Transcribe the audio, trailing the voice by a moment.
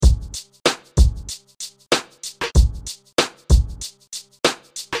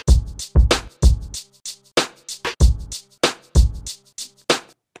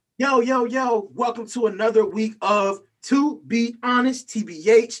Yo. Welcome to another week of To Be Honest,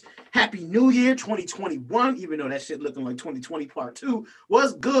 TBH. Happy New Year 2021, even though that shit looking like 2020 part 2.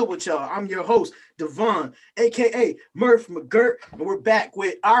 What's good with y'all? I'm your host, Devon, a.k.a. Murph McGirt, and we're back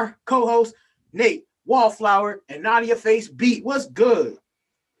with our co-host, Nate Wallflower and Nadia Face Beat. What's good?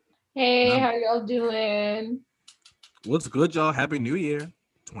 Hey, how y'all doing? What's good, y'all? Happy New Year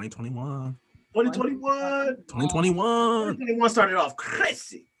 2021. 2021. 2021. 2021 started off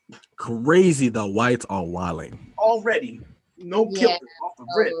crazy. Crazy, the whites are wilding. Already. No killers off the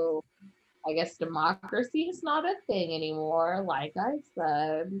rip. I guess democracy is not a thing anymore, like I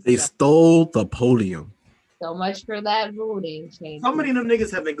said. They stole the podium. So much for that voting change. So many of them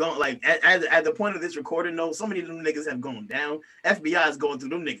niggas have been going, like, at the point of this recording, though, so many of them niggas have gone down. FBI is going through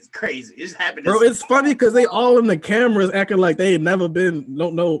them niggas crazy. It's happening. Bro, it's funny because they all in the cameras acting like they ain't never been,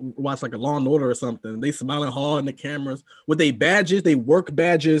 don't know, watch like a Law and Order or something. They smiling hard in the cameras with their badges, they work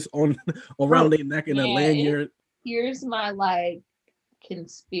badges on around their neck in a lanyard. Here's my,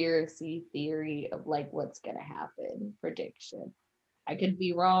 conspiracy theory of, what's going to happen. Prediction. I could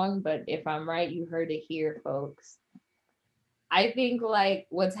be wrong, but if I'm right, you heard it here, folks. I think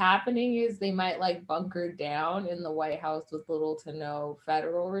what's happening is they might bunker down in the White House with little to no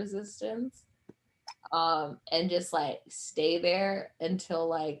federal resistance, and just stay there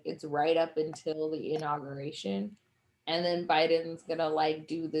until it's right up until the inauguration, and then Biden's gonna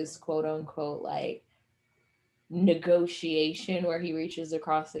do this quote unquote negotiation where he reaches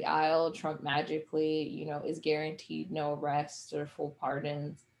across the aisle. Trump magically, is guaranteed no arrests or full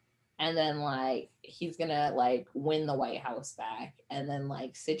pardons. And then he's gonna win the White House back and then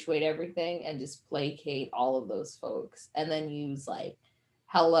situate everything and just placate all of those folks and then use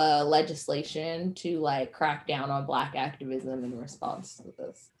hella legislation to crack down on Black activism in response to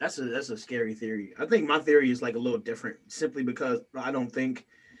this. That's a scary theory. I think my theory is a little different simply because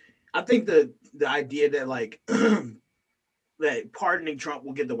I think the idea that that pardoning Trump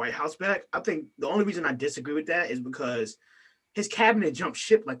will get the White House back. I think the only reason I disagree with that is because his cabinet jumped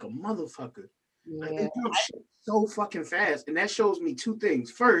ship like a motherfucker. Yeah. They jumped ship so fucking fast, and that shows me two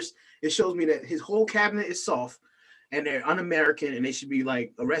things. First, it shows me that his whole cabinet is soft and they're un-American, and they should be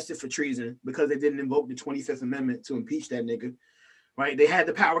arrested for treason because they didn't invoke the 25th Amendment to impeach that nigga. Right? They had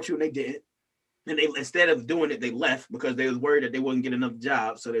the power to, and they didn't. And they, instead of doing it, they left because they was worried that they wouldn't get enough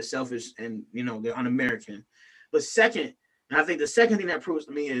jobs. So they're selfish and they're un-American. But second, and I think the second thing that proves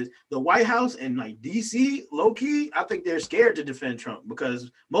to me is the White House and DC, low key, I think they're scared to defend Trump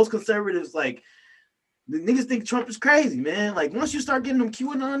because most conservatives the niggas think Trump is crazy, man. Once you start getting them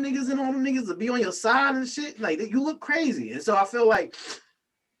QAnon niggas and all them niggas to be on your side and shit, you look crazy. And so I feel like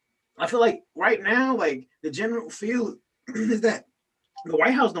right now, the general feel is that the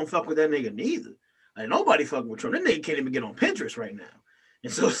White House don't fuck with that nigga neither. Nobody fucking with Trump. That nigga can't even get on Pinterest right now.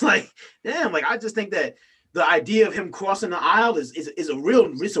 And so it's damn, I just think that the idea of him crossing the aisle is a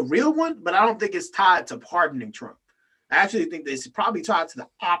real one, but I don't think it's tied to pardoning Trump. I actually think that it's probably tied to the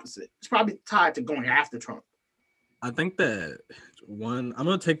opposite. It's probably tied to going after Trump. I think that I'm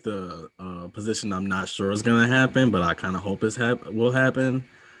gonna take the position I'm not sure is gonna happen, but I kind of hope will happen.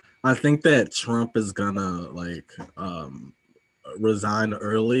 I think that Trump is gonna resign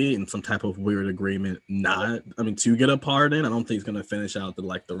early in some type of weird agreement to get a pardon. I don't think he's gonna finish out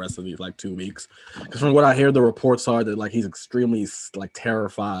the rest of these 2 weeks, because from what I hear, the reports are that he's extremely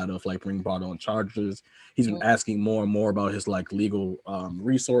terrified of being brought on charges. He's been asking more and more about his legal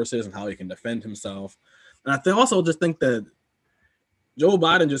resources and how he can defend himself. And I also just think that Joe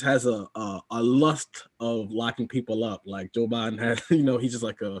Biden just has a lust of locking people up. Joe Biden has, he's just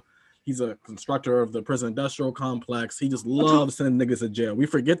he's a constructor of the prison industrial complex. He just loves sending niggas to jail. We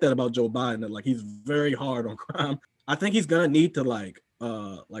forget that about Joe Biden, that he's very hard on crime. I think he's gonna need to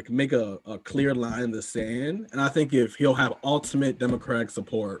make a clear line in the sand. And I think if he'll have ultimate Democratic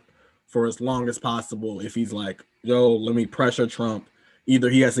support for as long as possible, if he's yo, let me pressure Trump. Either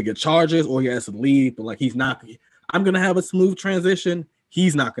he has to get charges or he has to leave, but he's not. I'm gonna have a smooth transition.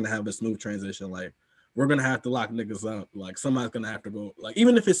 He's not gonna have a smooth transition. We're gonna have to lock niggas up. Somebody's gonna have to go.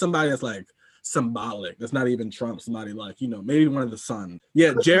 Even if it's somebody that's symbolic, that's not even Trump. Somebody maybe one of the sons.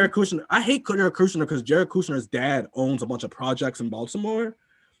 Yeah, Jared Kushner. I hate Jared Kushner because Jared Kushner's dad owns a bunch of projects in Baltimore,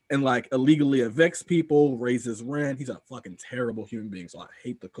 and illegally evicts people, raises rent. He's a fucking terrible human being. So I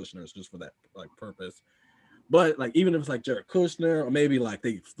hate the Kushners just for that purpose. But even if it's Jared Kushner, or maybe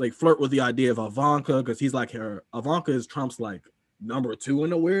they flirt with the idea of Ivanka, because he's Ivanka is Trump's number 2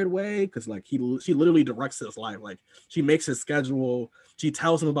 in a weird way, because she literally directs his life. She makes his schedule. She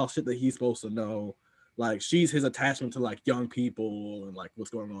tells him about shit that he's supposed to know. She's his attachment to young people and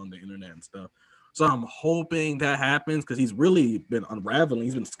what's going on the internet and stuff. So I'm hoping that happens because he's really been unraveling.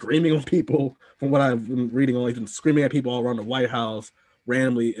 He's been screaming on people from what I've been reading on. He's been screaming at people all around the White House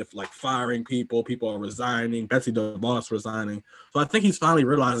randomly, if like firing people are resigning, Betsy DeVos resigning. So I think he's finally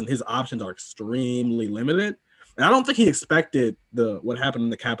realizing his options are extremely limited. And I don't think he expected what happened in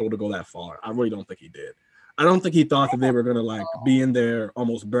the Capitol to go that far. I really don't think he did. I don't think he thought that they were gonna like be in there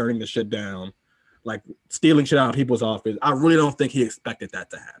almost burning the shit down, like stealing shit out of people's office. I really don't think he expected that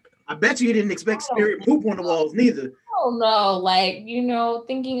to happen. I bet you didn't expect spirit poop on the walls neither. Oh no, like, you know,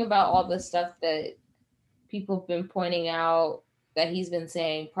 thinking about all the stuff that people have been pointing out that he's been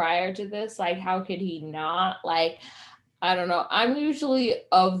saying prior to this, like how could he not? Like, I don't know. I'm usually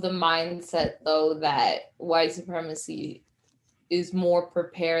of the mindset though that white supremacy is more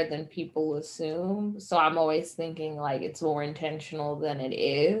prepared than people assume. So I'm always thinking like it's more intentional than it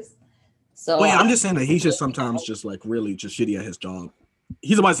is. So well, yeah, I'm just saying that he's just sometimes just like really just shitty at his job.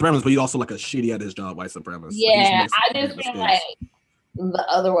 He's a white supremacist, but he's also like a shitty at his job white supremacist. Yeah, I just feel like the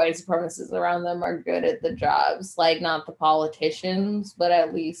other white supremacists around them are good at the jobs, like not the politicians, but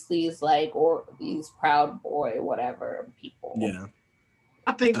at least these like or these Proud Boy whatever people. Yeah,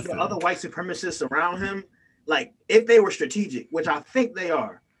 I think the other white supremacists around him, like if they were strategic, which I think they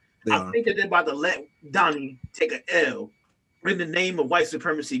are, I think that they're about to let Donnie take an L in the name of white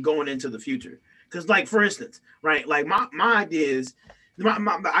supremacy going into the future. Because, like, for instance, right, like my idea is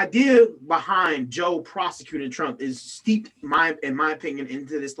the idea behind Joe prosecuting Trump is steeped, in my opinion,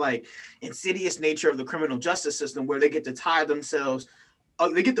 into this like insidious nature of the criminal justice system, where they get to tie themselves,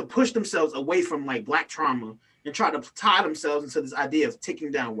 they get to push themselves away from like Black trauma and try to tie themselves into this idea of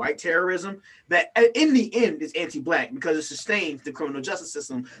taking down white terrorism that in the end is anti-Black because it sustains the criminal justice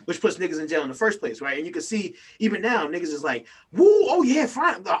system, which puts niggas in jail in the first place, right? And you can see even now niggas is like, woo, oh yeah,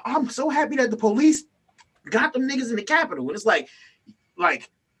 fine. I'm so happy that the police got them niggas in the Capitol. And it's like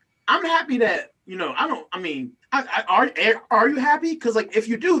I'm happy that, you know, are you happy? Because like if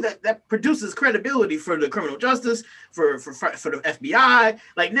you do, that produces credibility for the criminal justice, for the FBI.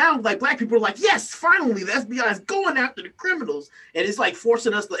 Like now, like Black people are like, yes, finally the FBI is going after the criminals, and it's like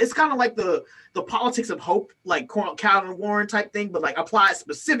forcing us. It's kind of like the politics of hope, like Calvin Warren type thing, but like applied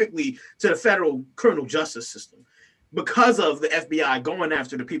specifically to the federal criminal justice system because of the FBI going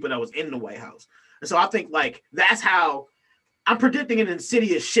after the people that was in the White House. And so I think like that's how I'm predicting an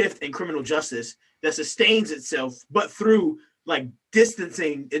insidious shift in criminal justice that sustains itself, but through like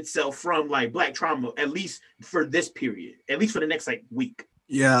distancing itself from like Black trauma, at least for this period, at least for the next like week.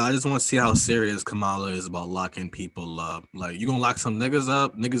 Yeah, I just want to see how serious Kamala is about locking people up. Like, you gonna lock some niggas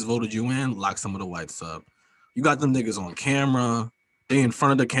up? Niggas voted you in, lock some of the whites up. You got them niggas on camera. They in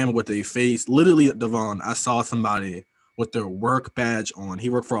front of the camera with their face. Literally, Devon, I saw somebody with their work badge on. He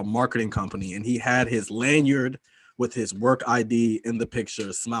worked for a marketing company, and he had his lanyard with his work ID in the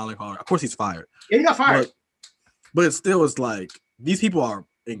picture, smiling hard. Of course, he's fired. Yeah, he got fired. But it still is like, these people are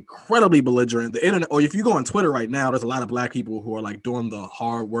incredibly belligerent. The internet, or if you go on Twitter right now, there's a lot of Black people who are like doing the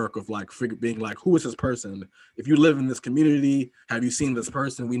hard work of like being like, who is this person? If you live in this community, have you seen this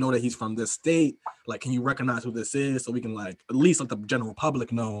person? We know that he's from this state. Like, can you recognize who this is? So we can like at least let the general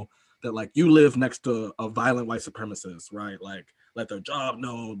public know that like you live next to a violent white supremacist, right? Like, let their job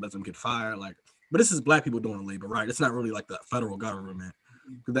know, let them get fired. Like, but this is Black people doing the labor, right? It's not really like the federal government.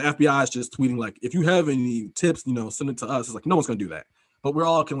 The FBI is just tweeting like, if you have any tips, you know, send it to us. It's like, no one's gonna do that. But we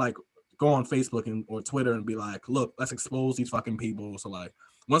all can like go on Facebook or Twitter and be like, look, let's expose these fucking people. So like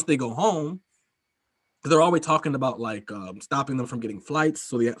once they go home, they're always talking about like stopping them from getting flights.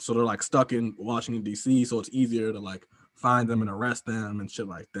 So they're like stuck in Washington, D.C. So it's easier to like find them and arrest them and shit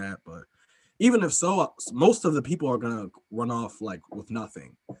like that. But even if so, most of the people are gonna run off like with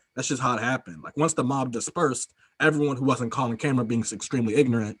nothing. That's just how it happened. Like once the mob dispersed, everyone who wasn't calling camera being extremely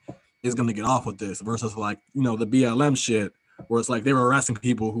ignorant is gonna get off with this versus like, you know, the BLM shit where it's like they were arresting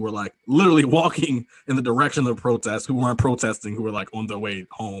people who were like literally walking in the direction of the protest, who weren't protesting, who were like on their way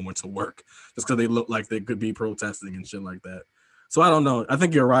home or to work just because they looked like they could be protesting and shit like that. So I don't know. I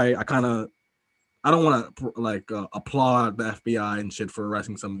think you're right. I don't want to like applaud the FBI and shit for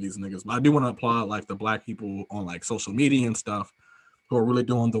arresting some of these niggas, but I do want to applaud like the Black people on like social media and stuff who are really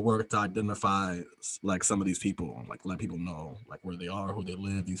doing the work to identify like some of these people and like let people know like where they are, who they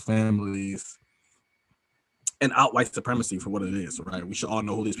live, these families, and out white supremacy for what it is, right? We should all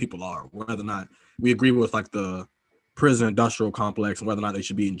know who these people are, whether or not we agree with like the prison industrial complex and whether or not they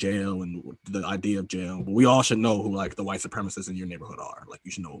should be in jail and the idea of jail, but we all should know who like the white supremacists in your neighborhood are. Like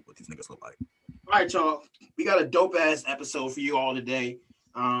you should know what these niggas look like. All right, y'all. We got a dope ass episode for you all today.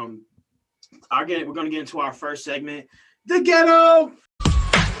 We're gonna get into our first segment, the ghetto.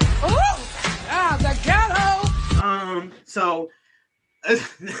 Oh, yeah, the ghetto. So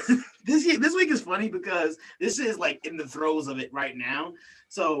this week is funny because this is like in the throes of it right now.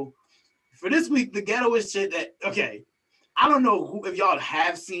 So for this week, the ghettoest shit that I don't know if y'all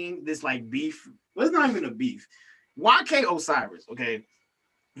have seen this like beef. Well, it's not even a beef. YK Osiris, okay,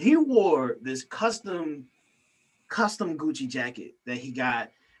 he wore this custom Gucci jacket that he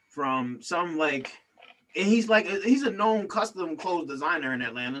got from some like, and he's a known custom clothes designer in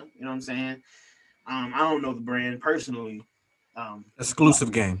Atlanta. You know what I'm saying? I don't know the brand personally.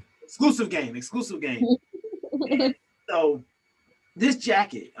 Exclusive game. So this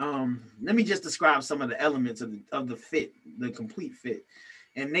jacket, let me just describe some of the elements of the fit, the complete fit.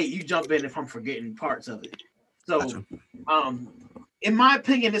 And Nate, you jump in if I'm forgetting parts of it. So, Gotcha. In my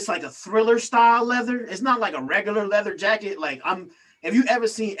opinion, it's like a Thriller style leather. It's not like a regular leather jacket. Like have you ever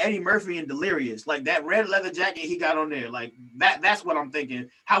seen Eddie Murphy in Delirious? Like that red leather jacket he got on there, like that's what I'm thinking.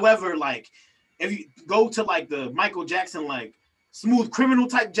 However, like if you go to like the Michael Jackson like Smooth Criminal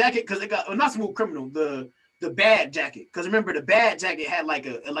type jacket, because it got not Smooth Criminal, the Bad jacket. Because remember the Bad jacket had like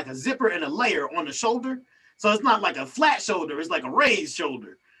a zipper and a layer on the shoulder, so it's not like a flat shoulder, it's like a raised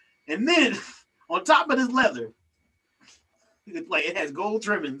shoulder. And then on top of this leather, it's like it has gold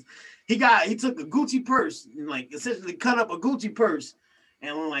trimmings. He took a Gucci purse and like essentially cut up a Gucci purse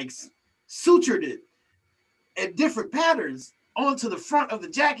and like sutured it at different patterns onto the front of the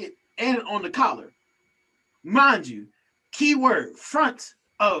jacket and on the collar. Mind you, keyword front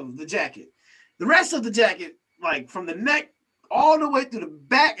of the jacket. The rest of the jacket, like from the neck all the way through the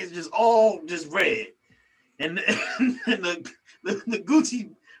back, is just red. And the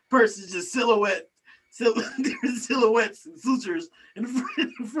Gucci purse is just silhouettes and sutures in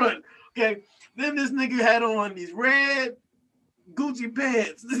the front. Okay. Then this nigga had on these red Gucci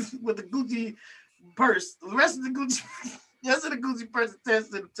pants with the Gucci purse. The rest of the Gucci purse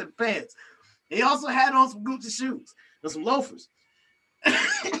attached to the pants. He also had on some Gucci shoes and some loafers.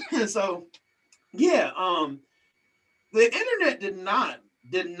 So yeah, the internet did not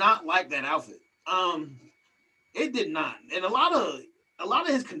like that outfit. It did not. And a lot of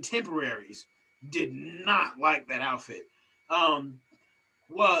his contemporaries did not like that outfit.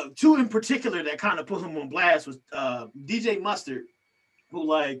 Well, two in particular that kind of put him on blast was DJ Mustard, who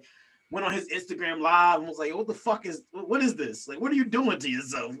like went on his Instagram live and was like, what is this? Like, what are you doing to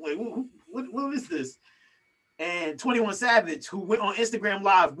yourself? Like, what is this? And 21 Savage, who went on Instagram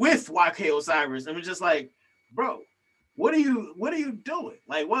live with YK Osiris and was just like, bro, what are you doing?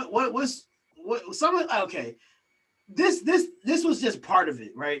 Like, this was just part of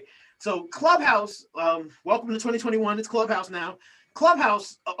it, right? So Clubhouse, welcome to 2021. It's Clubhouse now.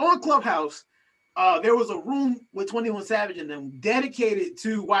 On Clubhouse, there was a room with 21 Savage in them dedicated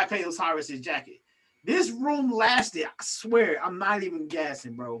to YK Osiris's jacket. This room lasted, I swear, I'm not even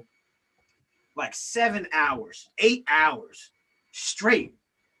gassing, bro, like 7 hours, 8 hours straight.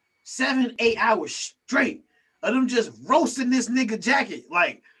 7-8 hours straight of them just roasting this nigga jacket.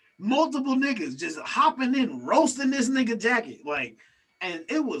 Like multiple niggas just hopping in, roasting this nigga jacket. Like, and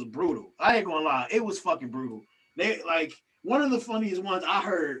it was brutal. I ain't gonna lie, it was fucking brutal. They like one of the funniest ones I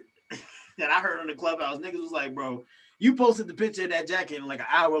heard on the Clubhouse. Niggas was like, bro, you posted the picture of that jacket, and like an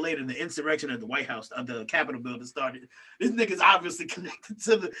hour later, the insurrection at the White House, the Capitol building started. This nigga's obviously connected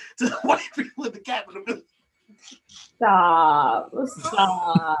to the white people at the Capitol building. Stop.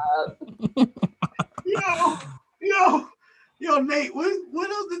 Yo, Nate, what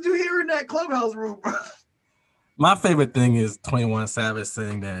else did you hear in that Clubhouse room, bro? My favorite thing is 21 Savage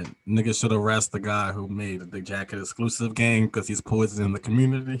saying that niggas should arrest the guy who made the jacket exclusive gang because he's poisoning the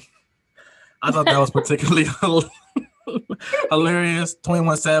community. I thought that was particularly hilarious.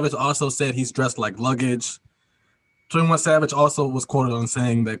 21 Savage also said he's dressed like luggage. 21 Savage also was quoted on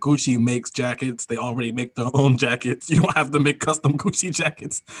saying that Gucci makes jackets. They already make their own jackets. You don't have to make custom Gucci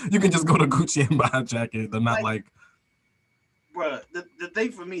jackets. You can just go to Gucci and buy a jacket. They're not like... Bruh, the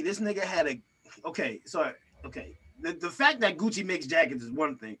thing for me, this nigga had the fact that Gucci makes jackets is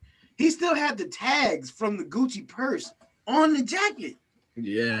one thing. He still had the tags from the Gucci purse on the jacket.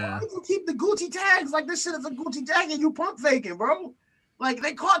 Yeah. Why did you keep the Gucci tags like this shit is a Gucci jacket? You pump faking, bro. Like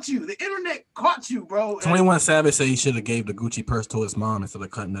they caught you. The internet caught you, bro. 21 Savage said he should have gave the Gucci purse to his mom instead of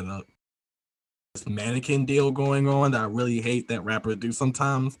cutting it up. This mannequin deal going on that I really hate that rappers do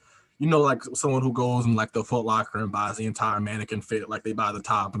sometimes. You know, like someone who goes in like the Foot Locker and buys the entire mannequin fit, like they buy the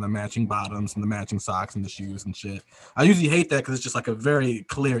top and the matching bottoms and the matching socks and the shoes and shit. I usually hate that because it's just like a very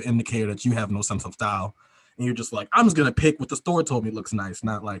clear indicator that you have no sense of style. And you're just like, I'm just gonna pick what the store told me looks nice,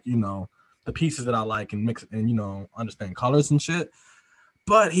 not like, you know, the pieces that I like and mix and, you know, understand colors and shit.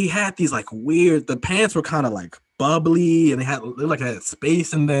 But he had these like weird, the pants were kind of like bubbly and they had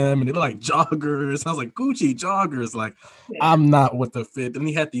space in them and they look like joggers. I was like, Gucci joggers. Like, I'm not with the fit. Then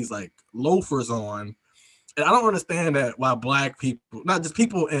he had these like loafers on. And I don't understand that why black people, not just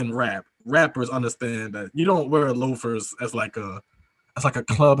people in rappers understand that you don't wear loafers as like a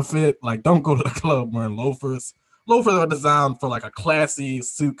club fit. Like, don't go to the club wearing loafers. Loafers are designed for like a classy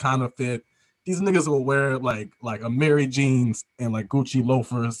suit kind of fit. These niggas will wear like a Mary jeans and like Gucci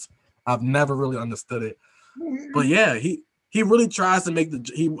loafers. I've never really understood it. But yeah, he really tries to make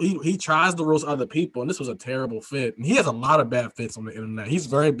he tries to roast other people, and this was a terrible fit. And he has a lot of bad fits on the internet. He's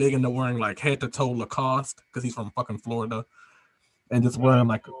very big into wearing like head to toe Lacoste because he's from fucking Florida, and just wearing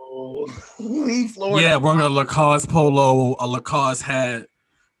like wearing a Lacoste polo, a Lacoste hat.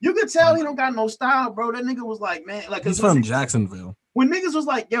 You could tell he don't got no style, bro. That nigga was like, man, like he's from Jacksonville. When niggas was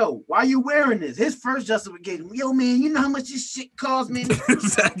like, yo, why you wearing this? His first justification, yo, man, you know how much this shit cost me?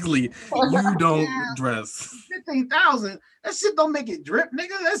 Exactly. You don't dress. 15,000. That shit don't make it drip,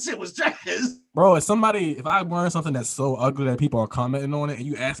 nigga. That shit was trash. Bro, if I'm wearing something that's so ugly that people are commenting on it and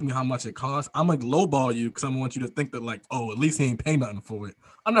you ask me how much it costs, I'm like lowball you because I want you to think that like, oh, at least he ain't pay nothing for it.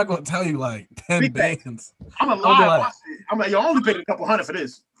 I'm not gonna tell you like 10 bands. I'm a lie. I'm like, you only paid a couple $100 for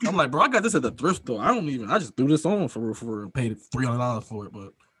this. I'm like, bro, I got this at the thrift store. I just threw this on for paid $300 for it,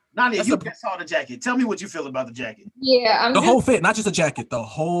 but Nadia, you saw the jacket. Tell me what you feel about the jacket. Yeah, whole fit, not just the jacket. The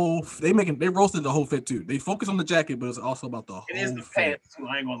whole they roasted the whole fit too. They focus on the jacket, but it's also about the whole. It is the fit. Pants too.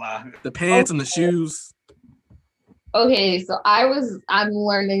 I ain't gonna lie. The pants and the shoes. Okay, so I'm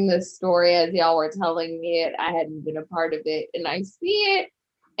learning this story as y'all were telling me it. I hadn't been a part of it, and I see it.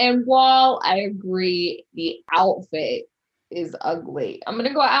 And while I agree, the outfit is ugly, I'm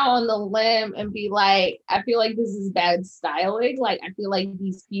gonna go out on the limb and be like, I feel like this is bad styling. Like, I feel like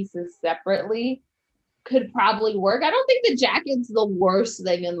these pieces separately could probably work. I don't think the jacket's the worst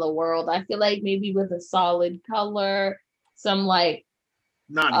thing in the world. I feel like maybe with a solid color, some like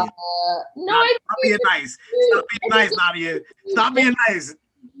Nadia. Stop being nice. Stop being nice, Nadia. Stop being nice.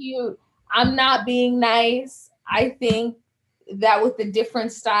 I'm not being nice. I think that with a different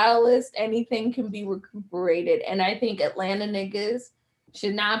stylist, anything can be recuperated. And I think Atlanta niggas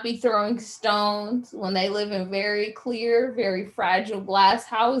should not be throwing stones when they live in very clear, very fragile glass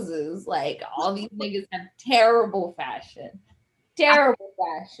houses. Like, all these niggas have terrible fashion.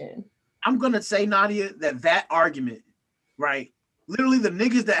 I'm going to say, Nadia, that argument, right? Literally the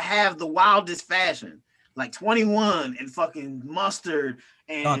niggas that have the wildest fashion, like 21 and fucking Mustard.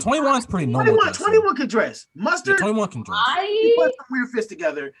 And 21's pretty normal. 21 could dress. Mustard. Yeah, 21 can dress. He put some weird fits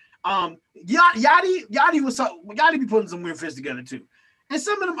together. Yachty be putting some weird fits together too. And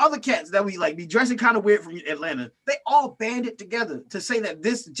some of them other cats that we like be dressing kind of weird from Atlanta, they all banded together to say that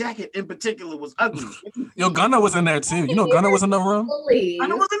this jacket in particular was ugly. Yo, Gunna was in there too. You know Gunna was in the room?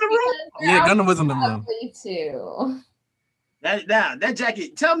 Gunna was in the room? Yeah, Gunna was in the room. Too. That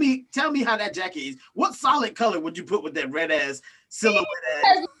jacket, tell me how that jacket is. What solid color would you put with that red ass silhouette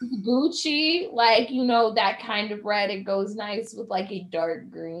ass? Gucci, like, you know, that kind of red, it goes nice with like a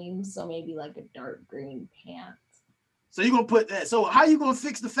dark green. So maybe like a dark green pants. So you're gonna put that. So how you gonna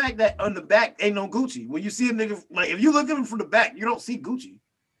fix the fact that on the back ain't no Gucci? When you see a nigga, like if you look at him from the back, you don't see Gucci.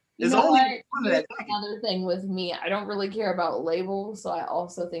 It's only another thing with me. I don't really care about labels, so I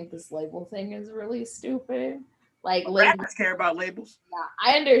also think this label thing is really stupid. Like, rappers care about labels.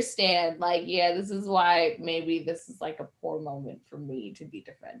 Yeah, I understand. Like, yeah, this is why maybe this is like a poor moment for me to be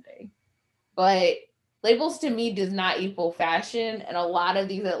defending. But labels to me does not equal fashion, and a lot of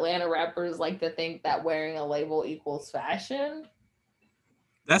these Atlanta rappers like to think that wearing a label equals fashion.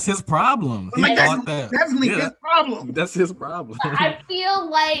 That's his problem. He thought that. Definitely his problem. That's his problem. I feel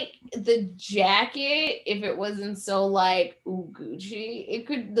like the jacket, if it wasn't so like Gucci, it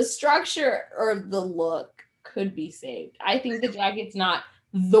could, the structure or the look could be saved. I think the jacket's not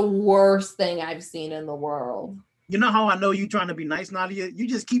the worst thing I've seen in the world. You know how I know you trying to be nice, Nadia? You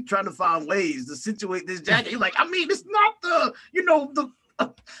just keep trying to find ways to situate this jacket. You're like, I mean, it's not the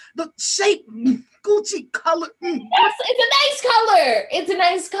shape, Gucci color. Yes, it's a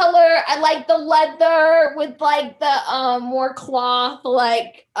nice color. I like the leather with like the more cloth,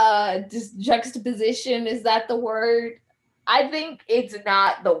 like just juxtaposition. Is that the word? I think it's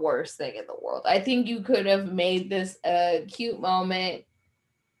not the worst thing in the world. I think you could have made this a cute moment.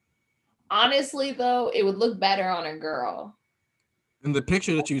 Honestly, though, it would look better on a girl. In the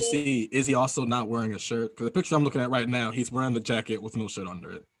picture that you see, is he also not wearing a shirt? Because the picture I'm looking at right now, he's wearing the jacket with no shirt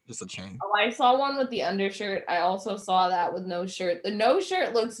under it. Just a chain. Oh, I saw one with the undershirt. I also saw that with no shirt. The no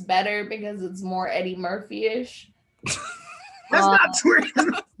shirt looks better because it's more Eddie Murphy-ish. That's not true.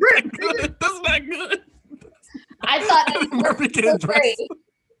 That's not good. I thought Eddie Murphy can't dress.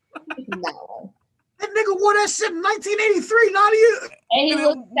 No. That nigga wore that shit in 1983, Nadia. And he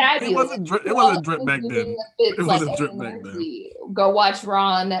looked fabulous. It wasn't drip back then. It Like wasn't drip back then. Murphy. Go watch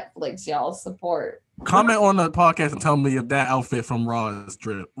Raw on Netflix, y'all. Support. Comment on the podcast and tell me if that outfit from Raw is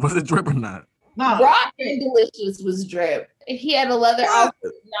drip. Was it drip or not? Nah. Rock and Delicious was drip. He had a leather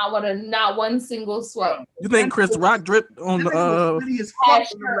outfit, not one single sweat. You think Chris Rock dripped on the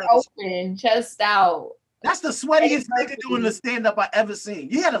shirt open, chest out? That's the sweatiest nigga doing the stand-up I ever seen.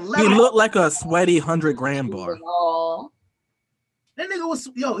 You had a leather. He looked like a sweaty 100-gram bar. That nigga was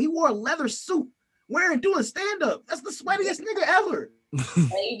he wore a leather suit doing stand-up. That's the sweatiest nigga ever.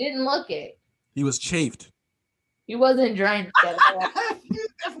 And he didn't look it. He was chafed. He wasn't drenched at all.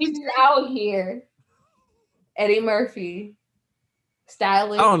 He's out here. Eddie Murphy.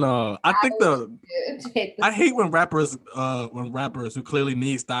 Stylish. I don't know. I think I hate when rappers who clearly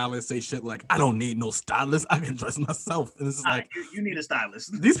need stylists say shit like, I don't need no stylist. I can dress myself. And it's like, you need a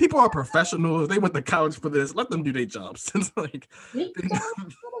stylist. These people are professionals. They went to college for this. Let them do their jobs. It's like,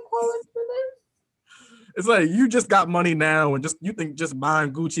 it's like you just got money now, and you think just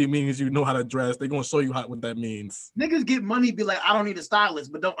buying Gucci means you know how to dress. They're gonna show you what that means. Niggas get money, be like, I don't need a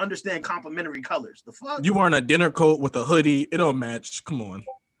stylist, but don't understand complementary colors. The fuck? You wearing a dinner coat with a hoodie, it don't match. Come on.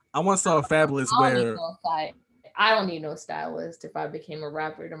 I once saw Fabulous wear. I don't need no stylist if I became a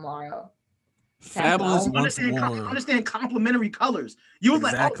rapper tomorrow. Fabulous once understand complementary colors. You was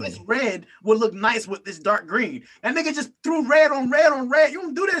like, oh, this red would look nice with this dark green. That nigga just threw red on red on red. You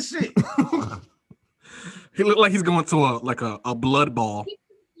don't do that shit. He looked like he's going to a blood ball.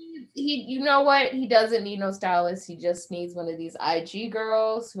 He you know what? He doesn't need no stylist. He just needs one of these IG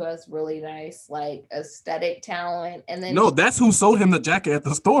girls who has really nice like aesthetic talent. And then that's who sold him the jacket at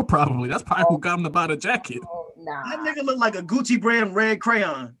the store. Probably that's probably who got him to buy the jacket. Nah. That nigga look like a Gucci brand red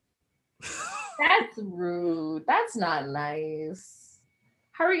crayon. That's rude. That's not nice.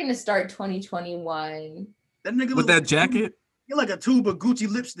 How are we gonna start 2021? That nigga with that jacket. You're like a tube of Gucci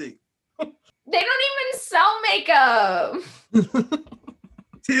lipstick. They don't even sell makeup.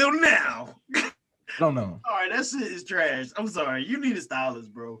 Till now. I don't know. All right, that shit is trash. I'm sorry. You need a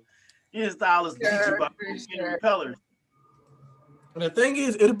stylist, bro. You need a stylist to teach you about repellers. And the thing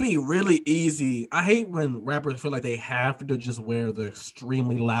is, it'll be really easy. I hate when rappers feel like they have to just wear the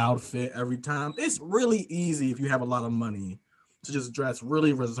extremely loud fit every time. It's really easy if you have a lot of money to just dress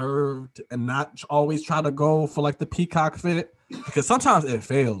really reserved and not always try to go for like the peacock fit. Because sometimes it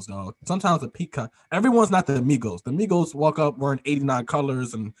fails, though. Sometimes the peacock, everyone's not the Migos. The Migos walk up wearing 89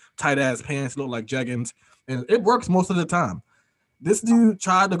 colors and tight ass pants, look like jeggings, and it works most of the time. This dude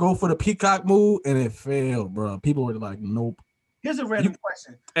tried to go for the peacock move and it failed, bro. People were like, nope. Here's a random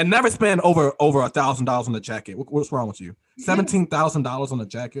question. And never spend over $1,000 on a jacket. What's wrong with you? $17,000 on a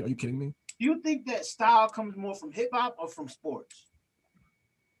jacket? Are you kidding me? Do you think that style comes more from hip hop or from sports?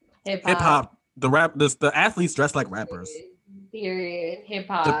 Hip hop. The athletes dress like rappers. Period. Hip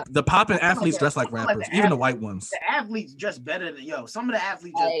hop. The poppin' athletes dress like rappers, even the white ones. The athletes dress better than some of the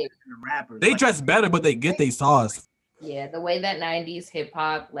athletes dress better than rappers. They dress better, but they get their sauce. Yeah, the way that 90s hip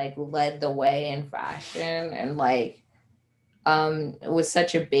hop like led the way in fashion and like was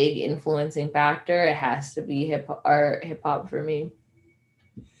such a big influencing factor. It has to be hip hop for me.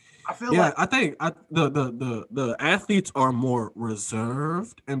 I feel like I think the athletes are more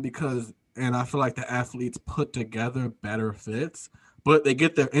reserved, and I feel like the athletes put together better fits, but they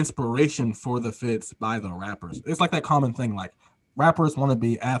get their inspiration for the fits by the rappers. It's like that common thing, like rappers want to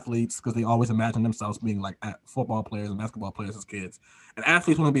be athletes because they always imagine themselves being like football players and basketball players as kids. And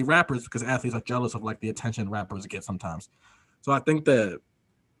athletes want to be rappers because athletes are jealous of like the attention rappers get sometimes. So I think that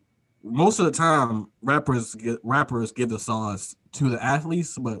most of the time rappers give the sauce to the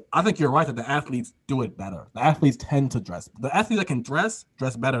athletes, but I think you're right that the athletes do it better. The athletes tend to dress. The athletes that can dress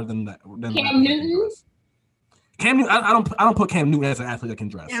better than Cam Newton. Cam Newton, I don't put Cam Newton as an athlete that can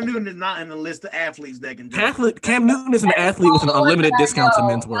dress. Cam Newton is not in the list of athletes that can dress. Cam Newton is an athlete with an unlimited discount to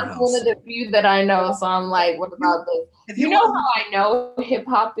Men's Wearhouse. That's one of the few that I know, so I'm like, what about this? You know how I know hip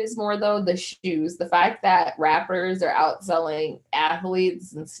hop is more though? The shoes. The fact that rappers are outselling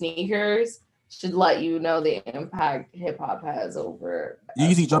athletes and sneakers should let you know the impact hip hop has over.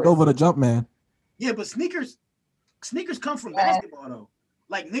 Yeezy jumped over the jump, man. Yeah, but sneakers come from basketball though.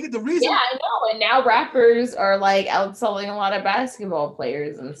 Like, nigga, the reason. Yeah, I know. And now rappers are like outselling a lot of basketball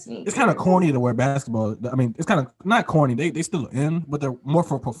players in sneakers. It's kind of corny to wear basketball. I mean, it's kind of not corny. They still in, but they're more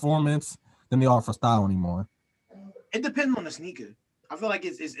for performance than they are for style anymore. It depends on the sneaker. I feel like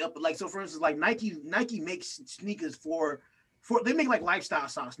it's up. Like, so for instance, like Nike makes sneakers for they make like lifestyle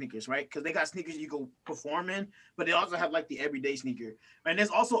style sneakers, right? Because they got sneakers you go perform in, but they also have like the everyday sneaker. And there's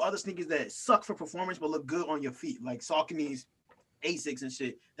also other sneakers that suck for performance but look good on your feet, like Saucony's Asics and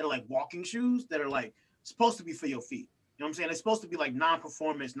shit that are like walking shoes that are like supposed to be for your feet. You know what I'm saying? They're supposed to be like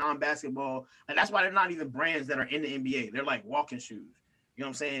non-performance, non-basketball. Like that's why they're not even brands that are in the NBA. They're like walking shoes. You know what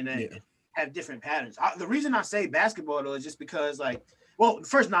I'm saying? That have different patterns. The reason I say basketball though is just because like, well,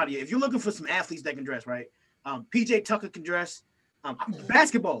 first Nadia, if you're looking for some athletes that can dress, right? PJ Tucker can dress.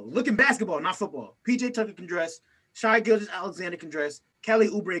 Basketball, looking basketball, not football. PJ Tucker can dress. Shai Gilgeous-Alexander can dress. Kelly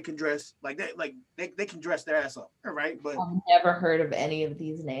Oubre can dress. Like they can dress their ass up, all right? But I've never heard of any of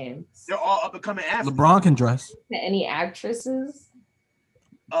these names. They're all up and coming athletes. LeBron can dress. Any actresses?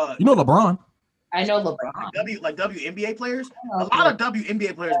 You know LeBron. I know LeBron. Like WNBA players. A lot of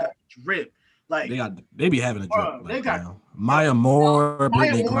WNBA players got drip. Like they be having a drip. They got Maya Moore,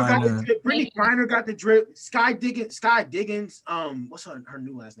 Brittany Griner. Brittany Griner got the drip. Sky Diggins. What's her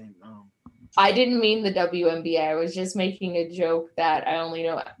new last name? I didn't mean the WNBA. I was just making a joke that I only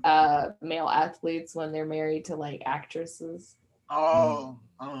know male athletes when they're married to like actresses. Oh,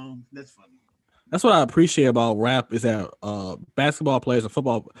 that's funny. That's what I appreciate about rap is that basketball players and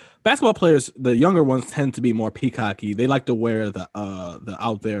basketball players, the younger ones tend to be more peacocky. They like to wear the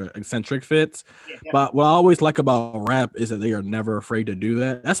out there eccentric fits. Yeah. But what I always like about rap is that they are never afraid to do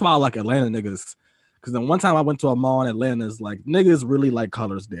that. That's why I like Atlanta niggas. Because then one time I went to a mall in Atlanta, it's like niggas really like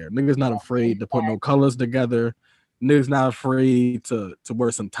colors there. Niggas not afraid to put no colors together. Niggas not afraid to wear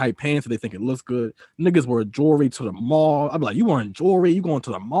some tight pants if they think it looks good. Niggas wear jewelry to the mall. I'd be like, you wearing jewelry? You going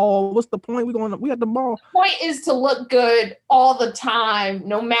to the mall? What's the point? We at the mall. The point is to look good all the time,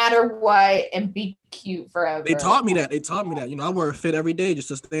 no matter what, and be cute forever. They taught me that. You know, I wear a fit every day just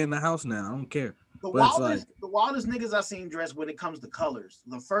to stay in the house now. I don't care. The wildest niggas I seen dressed when it comes to colors.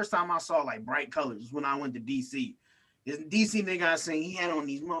 The first time I saw like bright colors was when I went to DC. This DC nigga I seen, he had on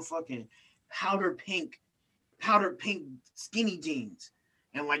these motherfucking powder pink skinny jeans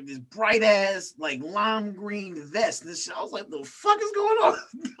and like this bright ass like lime green vest. This shit, I was like, the fuck is going on?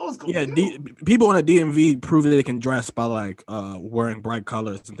 People in the DMV prove that they can dress by like wearing bright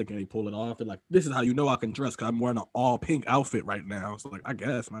colors and thinking they pull it off. They're like, this is how you know I can dress because I'm wearing an all pink outfit right now. So like, I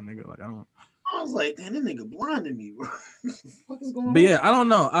guess my nigga, like I was like, damn, that nigga blinded me, bro. What is going on? But yeah, I don't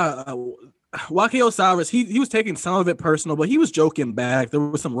know. YK Osiris, he was taking some of it personal, but he was joking back. There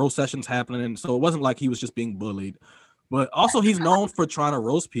were some roast sessions happening, so it wasn't like he was just being bullied. But also, he's known for trying to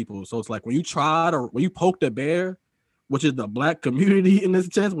roast people. So it's like when you poke the bear, which is the black community in this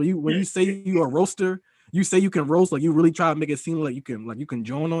sense, when you say you a roaster, you say you can roast, like you really try to make it seem like you can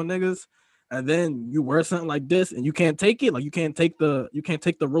join on niggas. And then you wear something like this and you can't take it, like you can't take the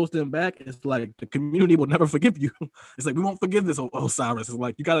roasting back. It's like the community will never forgive you. It's like we won't forgive this Osiris. It's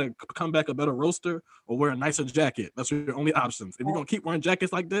like you gotta come back a better roaster or wear a nicer jacket. That's your only options. If you're gonna keep wearing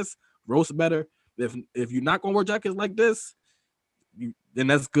jackets like this, roast better. If you're not gonna wear jackets like this, then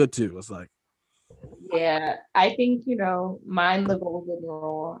that's good too. It's like, yeah, I think mind the golden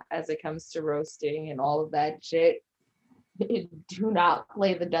rule as it comes to roasting and all of that shit. Do not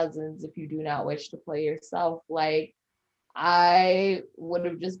play the dozens if you do not wish to play yourself. Like I would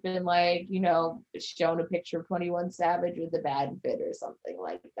have just been like, shown a picture of 21 Savage with a bad fit or something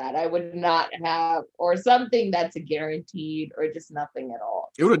like that. I would not have, or something that's a guaranteed, or just nothing at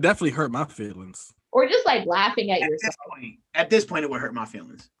all. It would have definitely hurt my feelings. Or just like laughing at yourself. At this point, it would hurt my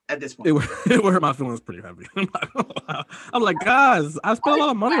feelings. At this point, it would hurt my feelings pretty heavy. I'm like, guys, I spent a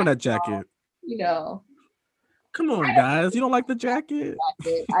lot of money on that jacket. Come on, guys. You don't like the jacket?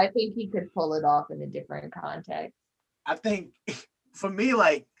 I think he could pull it off in a different context. I think for me,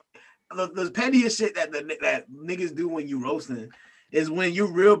 like the pettiest shit that niggas do when you roasting is when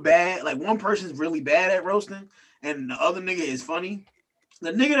you're real bad. Like one person's really bad at roasting and the other nigga is funny.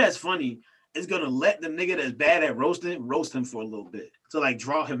 The nigga that's funny is gonna let the nigga that's bad at roasting roast him for a little bit to like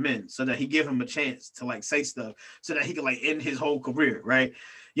draw him in so that he give him a chance to like say stuff so that he could like end his whole career, right?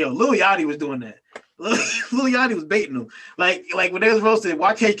 Yo, Lil Yachty was doing that. Lil Yachty was baiting him. Like when they was roasted,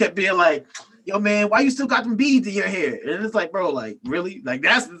 YK kept being like, yo, man, why you still got them beads in your hair? And it's like, bro, like, really? Like,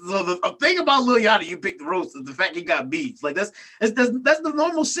 that's so the thing about Lil Yachty, you picked the roast is the fact he got beads. Like, that's the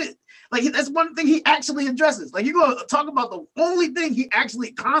normal shit. Like, that's one thing he actually addresses. Like, you're going to talk about the only thing he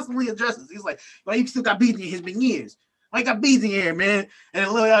actually constantly addresses. He's like, well, you still got beads in your hair. It's been years. Why you got beads in your hair, man? And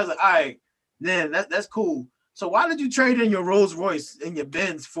then Lil Yachty's like, all right, man, that's cool. So why did you trade in your Rolls Royce and your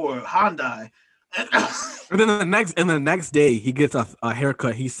Benz for Hyundai? And then the next day he gets a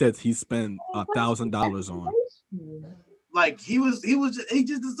haircut he says he spent $1,000 on. Like he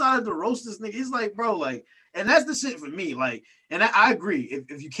just decided to roast this nigga. He's like, bro, like, and that's the shit for me. Like, and I agree.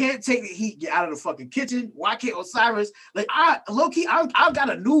 If you can't take the heat, get out of the fucking kitchen. YK Osiris, like I've got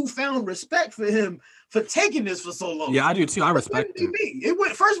a newfound respect for him for taking this for so long. Yeah, I do too. I respect him. It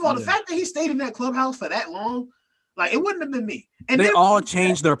went, first of all, the fact that he stayed in that clubhouse for that long, Like, it wouldn't have been me. And they then all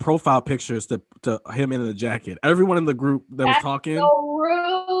changed their profile pictures to him in the jacket. Everyone in the group that was That's talking, so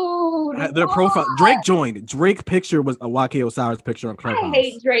rude. their profile. Why? Drake joined. Drake picture was a YK Osiris picture on I Clubhouse.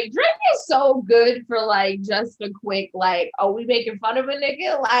 hate Drake. Drake is so good for like just a quick like, oh, we making fun of a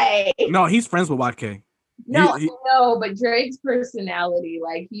nigga. Like, No, he's friends with YK. no, he- no, but Drake's personality,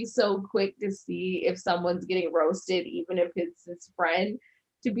 like he's so quick to see if someone's getting roasted, even if it's his friend,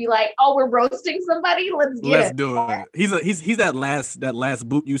 to be like, oh, we're roasting somebody. Let's get Let's it. do it. He's that last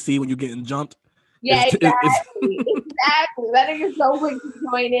boot you see when you're getting jumped. Yeah, It's- exactly. Exactly. That nigga's so quick to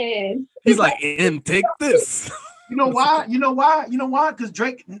join in. He's like, and take this. you know why? You know why? You know why? Because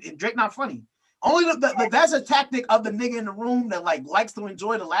Drake not funny. Only that's a tactic of the nigga in the room that like likes to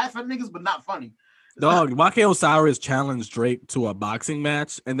enjoy the laugh at niggas, but not funny. Dog, YK Osiris challenged Drake to a boxing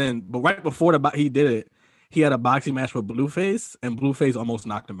match, but right before he did it, he had a boxing match with Blueface, and Blueface almost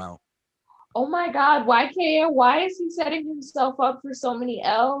knocked him out. Oh my God, YK, why is he setting himself up for so many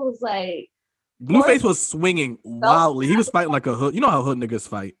L's? Like, Blueface was swinging wildly. He was fighting like a hood. You know how hood niggas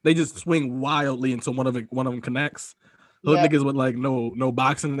fight? They just swing wildly until one of them connects. Hood yeah, niggas with like no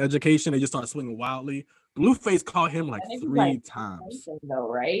boxing education, they just start swinging wildly. Blueface caught him like I think he's 3 like times. something though,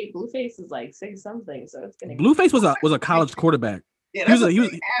 right? Blueface is like 6 something, so it's gonna. Blueface was a college quarterback. Yeah, He was that's a- he was-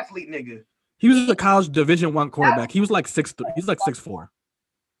 big athlete nigga. He was a college Division I quarterback. He was like 6'3". He's like 6'4".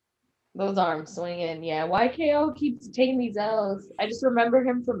 Those arms swinging, yeah. YKO keeps taking these L's. I just remember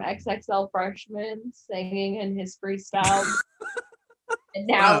him from XXL Freshman singing in his freestyle, and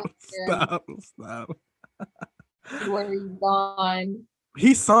now Stop. where he's gone.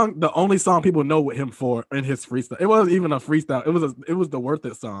 He sung the only song people know with him for in his freestyle. It wasn't even a freestyle. It was the Worth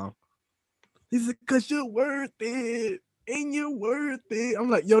It song. He said, "Cause you're worth it, and you're worth it." I'm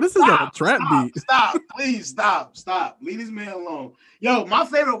like, yo, this is a trap beat. Stop, please stop. Leave this man alone. Yo, my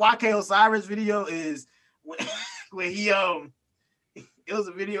favorite YK Osiris video is when he it was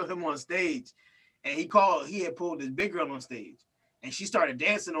a video of him on stage, and he had pulled this big girl on stage, and she started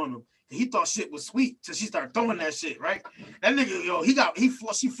dancing on him. He thought shit was sweet, so she started throwing that shit, right? That nigga, yo,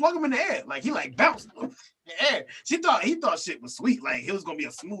 she flung him in the air, like he like bounced in the air. He thought shit was sweet, like it was gonna be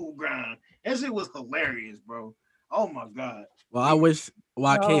a smooth grind. That shit was hilarious, bro. Oh my god. Well, I wish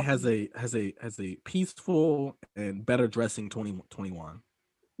YK Oh. has a peaceful and better dressing 2021.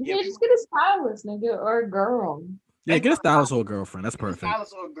 Yeah, just get a stylist, nigga, or a girl. Yeah, get a stylist or a girlfriend. That's perfect.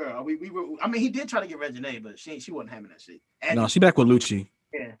 Stylist or a girl. I mean, he did try to get Regina, but she wasn't having that shit. And, No, she back with Lucci.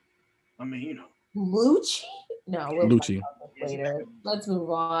 yeah. I mean, you know. Lucci? No, we'll Lucci. talk about this later. Let's move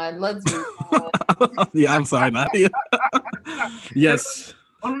on. Yeah, I'm sorry, Nadia. Yes.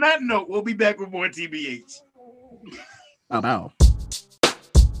 On that note, we'll be back with more TBH. Ow.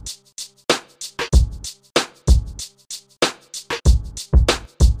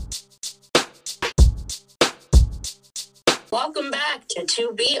 Welcome back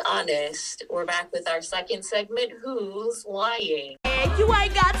to Be Honest. We're back with our second segment, Who's Lying? You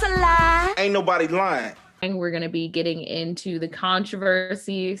ain't got to lie. Ain't nobody lying. And we're going to be getting into the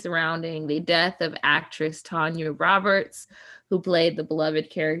controversy surrounding the death of actress Tanya Roberts, who played the beloved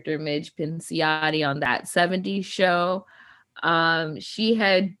character Midge Pinciotti on That 70s Show. She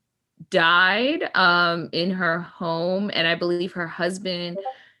had died in her home, and I believe her husband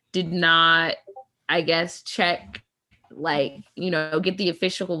did not, I guess, check, get the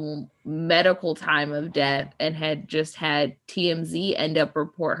official medical time of death, and had just had TMZ end up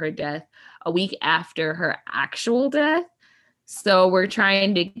report her death a week after her actual death. So we're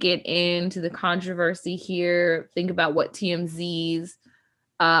trying to get into the controversy here, think about what TMZ's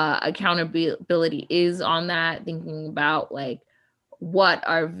accountability is on that, thinking about what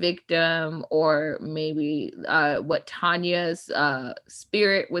our victim or maybe what Tanya's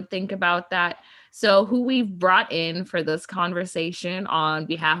spirit would think about that. So who we've brought in for this conversation on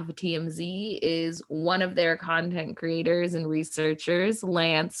behalf of TMZ is one of their content creators and researchers,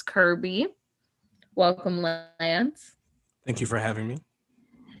 Lance Kirby. Welcome, Lance. Thank you for having me.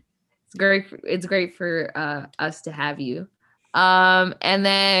 It's great for us to have you. And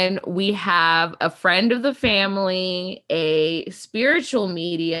then we have a friend of the family, a spiritual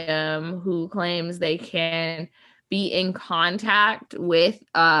medium who claims they can be in contact with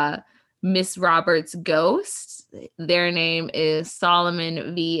Miss Roberts' ghost. Their name is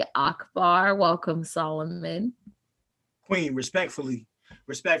Solomon V. Akbar. Welcome, Solomon. Queen, respectfully,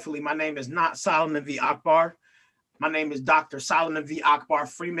 my name is not Solomon V. Akbar. My name is Dr. Solomon V. Akbar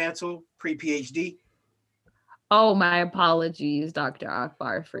Fremantle, pre-PhD. Oh, my apologies, Dr.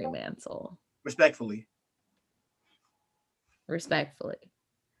 Akbar Fremantle. Respectfully.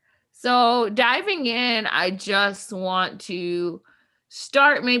 So diving in, I just want to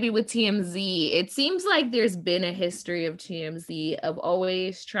start maybe with TMZ. It seems like there's been a history of TMZ of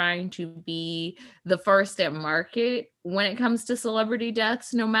always trying to be the first at market when it comes to celebrity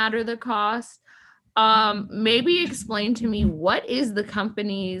deaths, no matter the cost. Maybe explain to me, what is the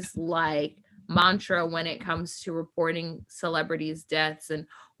company's like mantra when it comes to reporting celebrities' deaths, and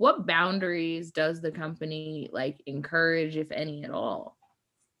what boundaries does the company like encourage, if any at all?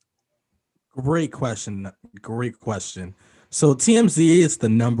 Great question. Great question. So TMZ is the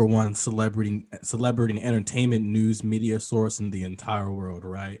number one celebrity and entertainment news media source in the entire world,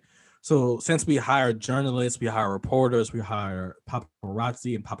 right? So since we hire journalists, we hire reporters, we hire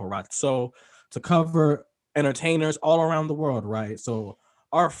paparazzi and paparazzo to cover entertainers all around the world, right? So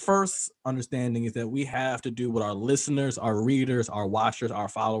our first understanding is that we have to do what our listeners, our readers, our watchers, our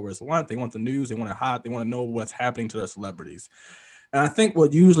followers want. They want the news, they want it hot, they want to know what's happening to their celebrities. And I think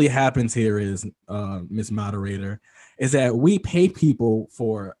what usually happens here is, Ms. Moderator, is that we pay people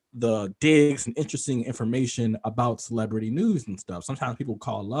for the digs and interesting information about celebrity news and stuff. Sometimes people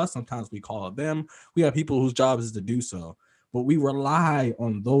call us, sometimes we call them. We have people whose job is to do so, but we rely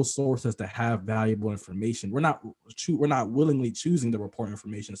on those sources to have valuable information. We're not willingly choosing to report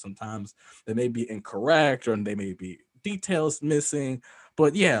information sometimes that may be incorrect or they may be details missing.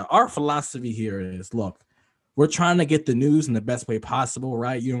 But yeah, our philosophy here is, look, we're trying to get the news in the best way possible,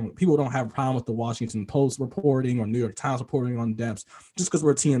 right? People don't have a problem with the Washington Post reporting or New York Times reporting on deaths. Just because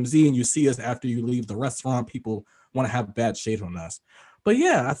we're TMZ and you see us after you leave the restaurant, people want to have bad shade on us. But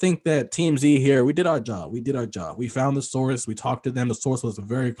yeah, I think that TMZ here, we did our job. We found the source. We talked to them. The source was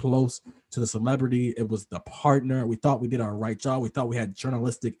very close to the celebrity. It was the partner. We thought we did our right job. We thought we had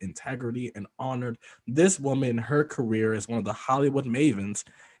journalistic integrity and honored this woman. Her career as one of the Hollywood mavens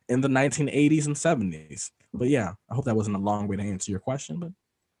in the 1980s and 70s. But yeah, I hope that wasn't a long way to answer your question, but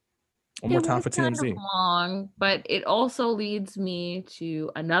one more time for TMZ. Kind of long, but it also leads me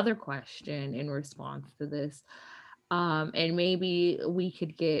to another question in response to this. And maybe we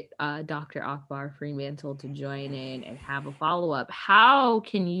could get Dr. Akbar Fremantle to join in and have a follow-up. How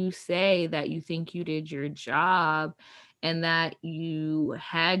can you say that you think you did your job and that you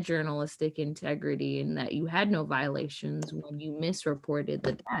had journalistic integrity and that you had no violations when you misreported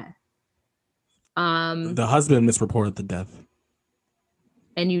the death? The husband misreported the death.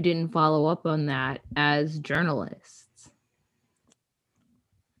 And you didn't follow up on that as journalists.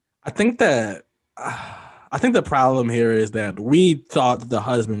 I think the problem here is that we thought that the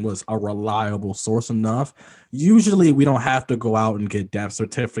husband was a reliable source enough. Usually we don't have to go out and get death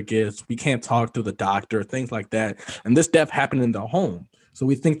certificates. We can't talk to the doctor, things like that. And this death happened in the home. So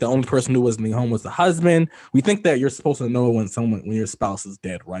we think the only person who was in the home was the husband. We think that you're supposed to know when your spouse is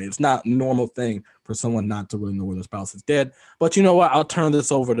dead, right? It's not a normal thing for someone not to really know when their spouse is dead. But you know what? I'll turn this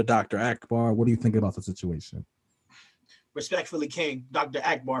over to Dr. Akbar. What do you think about the situation? Respectfully, King, Dr.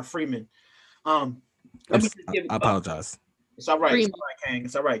 Akbar Freeman. I apologize. It's all right. It's all right, King.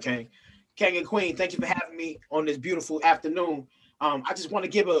 It's all right, King. King and Queen, thank you for having me on this beautiful afternoon. I just want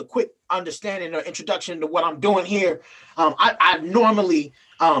to give a quick understanding or introduction to what I'm doing here. I normally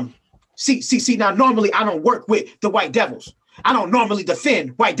normally I don't work with the white devils. I don't normally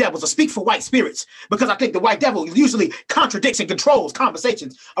defend white devils or speak for white spirits because I think the white devil usually contradicts and controls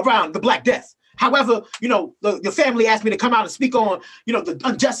conversations around the Black Death. However, the family asked me to come out and speak on, the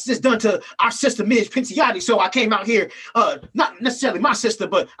injustice done to our sister, Midge Pinciotti. So I came out here, not necessarily my sister,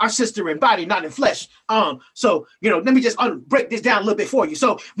 but our sister in body, not in flesh. So, let me just break this down a little bit for you.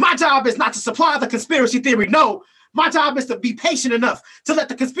 So my job is not to supply the conspiracy theory. No, my job is to be patient enough to let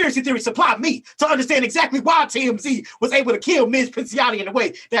the conspiracy theory supply me to understand exactly why TMZ was able to kill Midge Pinciotti in the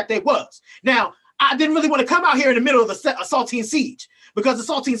way that they was. Now, I didn't really want to come out here in the middle of the Saltine Siege because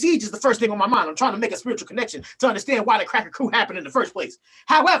the Saltine Siege is the first thing on my mind. I'm trying to make a spiritual connection to understand why the Cracker Crew happened in the first place.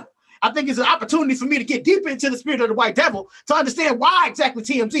 However, I think it's an opportunity for me to get deeper into the spirit of the white devil to understand why exactly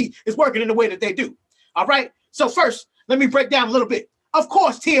TMZ is working in the way that they do. All right. So first, let me break down a little bit. Of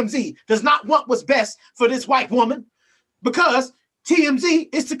course, TMZ does not want what's best for this white woman because TMZ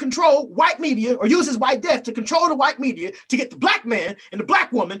is to control white media or uses white death to control the white media to get the Black man and the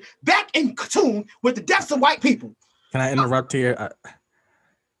Black woman back in tune with the deaths of white people. Can I interrupt here?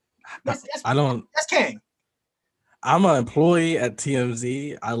 That's Kang. I'm an employee at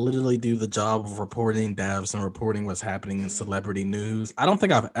TMZ. I literally do the job of reporting deaths and reporting what's happening in celebrity news. I don't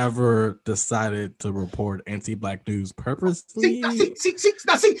think I've ever decided to report anti-Black news purposely. See, that's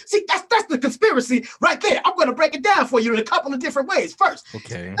the conspiracy right there. I'm going to break it down for you in a couple of different ways. First,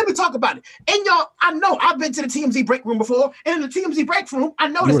 okay, let me talk about it. And y'all, I know I've been to the TMZ break room before, and in the TMZ break room, I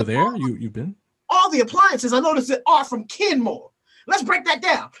noticed you were there. You've been. All the appliances I noticed that are from Kenmore. Let's break that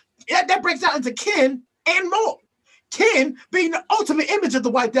down. That breaks out into Ken and More. Ken being the ultimate image of the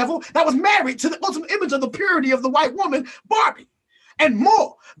white devil that was married to the ultimate image of the purity of the white woman, Barbie. And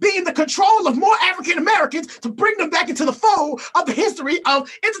more being the control of more African Americans to bring them back into the fold of the history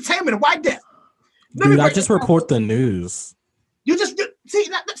of entertainment and white death. Dude, I just report the news. You just see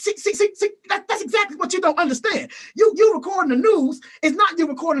that's exactly what you don't understand. You recording the news is not you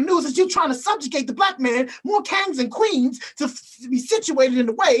recording the news, it's you trying to subjugate the black man, more kings and queens to be situated in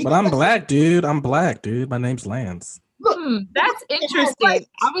the way. But I'm black, dude. I'm black, dude. My name's Lance. Look, that's interesting.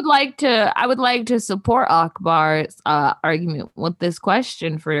 I would like to support Akbar's argument with this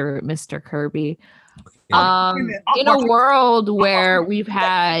question for Mr. Kirby. In a world where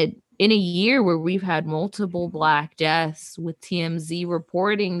in a year where we've had multiple Black deaths with TMZ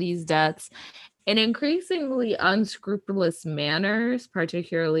reporting these deaths in increasingly unscrupulous manners,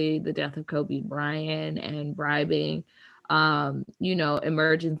 particularly the death of Kobe Bryant and bribing,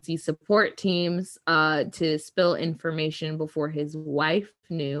 emergency support teams to spill information before his wife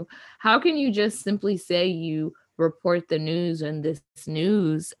knew. How can you just simply say you report the news and this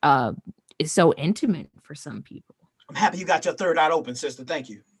news is so intimate for some people? I'm happy you got your third eye open, sister. Thank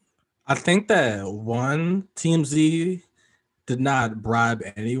you. I think that one, TMZ did not bribe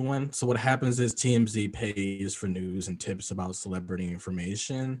anyone. So what happens is TMZ pays for news and tips about celebrity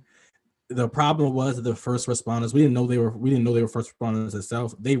information. The problem was the first responders, we didn't know they were first responders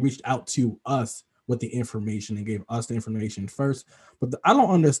themselves. They reached out to us with the information and gave us the information first. But I don't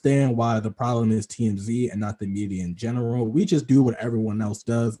understand why the problem is TMZ and not the media in general. We just do what everyone else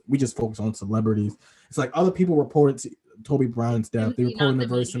does. We just focus on celebrities. It's like other people reported Kobe Bryant's death. They reported in a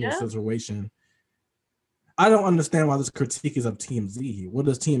very similar situation. I don't understand why this critique is of TMZ. What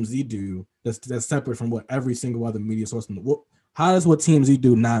does TMZ do that's separate from what every single other media source? How does what TMZ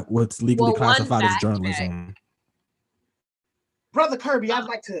do not what's legally classified as journalism? Brother Kirby, I'd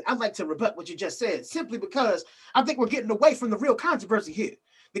like to rebut what you just said, simply because I think we're getting away from the real controversy here.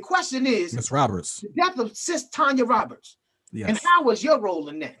 The question is, Ms. Roberts, the death of Sis Tanya Roberts. Yes. And how was your role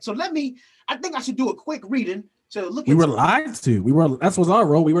in that? So I think I should do a quick reading to look. We were lied to. That was our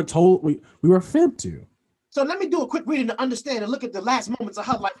role. We were told. We were fibbed to. So let me do a quick reading to understand and look at the last moments of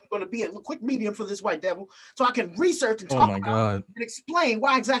her life. We're going to be a quick medium for this white devil, so I can research and talk about and explain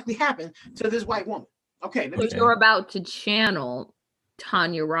why exactly happened to this white woman. Okay. You're about to channel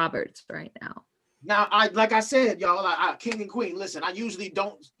Tanya Roberts right now. Now, like I said, y'all, I king and queen. Listen, I usually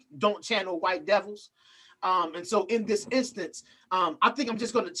don't channel white devils. And so in this instance, I think I'm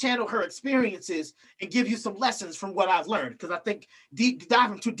just going to channel her experiences and give you some lessons from what I've learned, because I think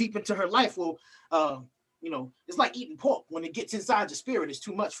diving too deep into her life will, it's like eating pork. When it gets inside your spirit, it's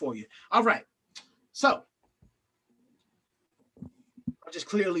too much for you. All right. So I'm just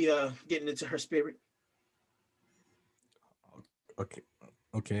clearly getting into her spirit.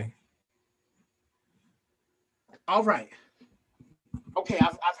 Okay. All right. Okay,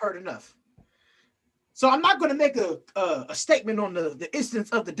 I've heard enough. So I'm not going to make a statement on the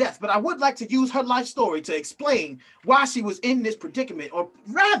instance of the death, but I would like to use her life story to explain why she was in this predicament, or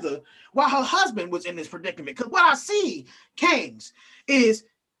rather, why her husband was in this predicament. Because what I see, Kings, is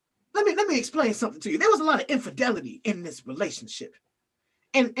let me explain something to you. There was a lot of infidelity in this relationship,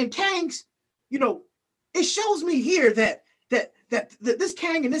 and Kings, it shows me here that this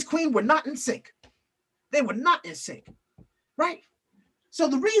king and this queen were not in sync. They were not in sync, right? So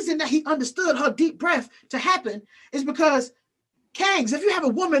the reason that he understood her deep breath to happen is because, Kangs, if you have a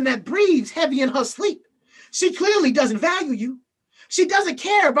woman that breathes heavy in her sleep, she clearly doesn't value you. She doesn't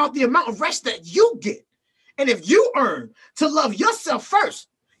care about the amount of rest that you get. And if you earn to love yourself first,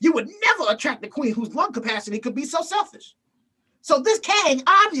 you would never attract a queen whose lung capacity could be so selfish. So this Kang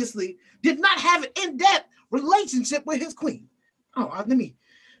obviously did not have an in-depth relationship with his queen. I'm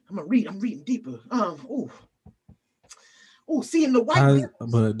reading deeper. Seeing the white.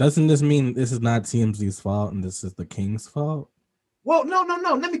 But doesn't this mean this is not TMZ's fault and this is the king's fault? Well, no.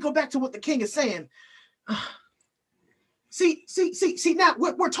 Let me go back to what the king is saying. See. Now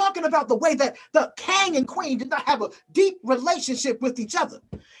we're talking about the way that the king and queen did not have a deep relationship with each other,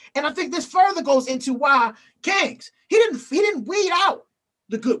 and I think this further goes into why Kings he didn't weed out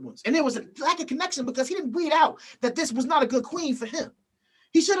the good ones, and there was a lack of connection because he didn't weed out that this was not a good queen for him.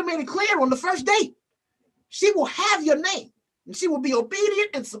 He should have made it clear on the first date. She will have your name, and she will be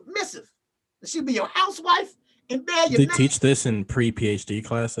obedient and submissive, and she'll be your housewife and bear your name. They teach this in pre-PhD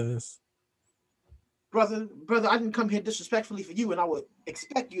classes. Brother, I didn't come here disrespectfully for you, and I would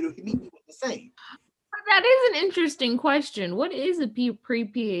expect you to meet me with the same. That is an interesting question. What is a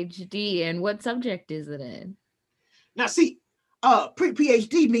pre-PhD, and what subject is it in? Now, see,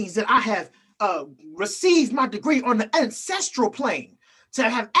 pre-PhD means that I have received my degree on the ancestral plane to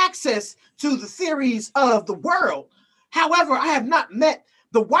have access to the theories of the world However, I have not met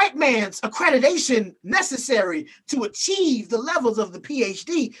the white man's accreditation necessary to achieve the levels of the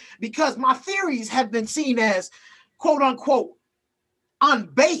PhD because my theories have been seen as quote unquote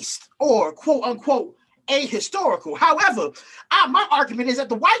unbased or quote unquote ahistorical. However, my argument is that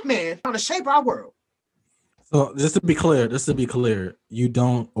the white man trying to shape our world. So just to be clear, you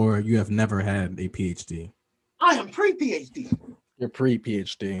don't or you have never had a PhD. I am pre-PhD. You're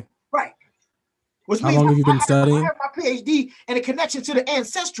pre-PhD. Right. Which How means long have you been studying? I have my PhD and a connection to the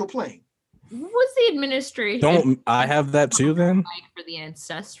ancestral plane. What's the administration Don't I have that too then? like for the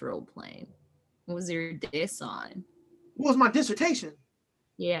ancestral plane? What was your diss on? What was my dissertation?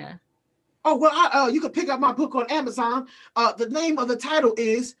 Yeah. Oh, well, you can pick up my book on Amazon. The name of the title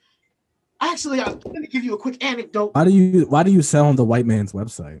is actually, let me give you a quick anecdote. Why do you sell on the white man's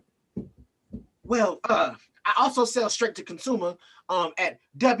website? Well, I also sell straight to consumer at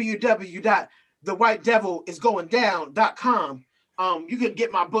www.thewhitedevilisgoingdown.com. You can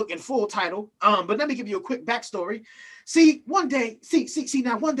get my book in full title. But let me give you a quick backstory. See, one day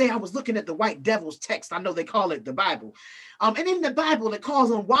I was looking at the white devil's text. I know they call it the Bible. And in the Bible, it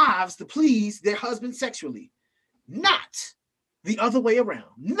calls on wives to please their husband sexually, not the other way around.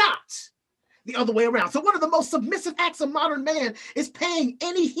 Not the other way around. So one of the most submissive acts of modern man is paying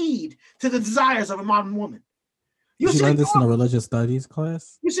any heed to the desires of a modern woman. You learned this in a religious studies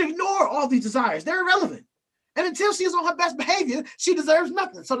class? You should ignore all these desires. They're irrelevant. And until she is on her best behavior, she deserves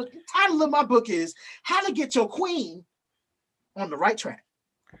nothing. So the title of my book is How to Get Your Queen on the Right Track.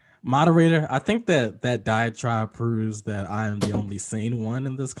 Moderator, I think that diatribe proves that I am the only sane one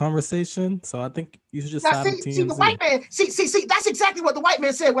in this conversation. So I think you should just now, see the white man. See, that's exactly what the white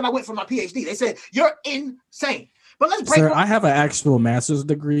man said when I went for my PhD. They said, you're insane. But let's break. Sir, I have an actual master's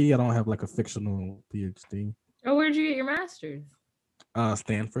degree. I don't have like a fictional PhD. Oh, where'd you get your master's?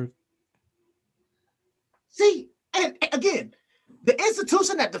 Stanford. See, and again, the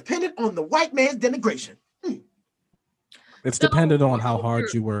institution that depended on the white man's denigration. It's dependent on how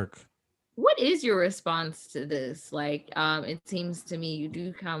hard you work. What is your response to this? Like, it seems to me you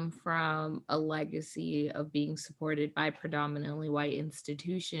do come from a legacy of being supported by predominantly white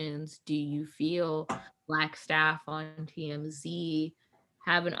institutions. Do you feel Black staff on TMZ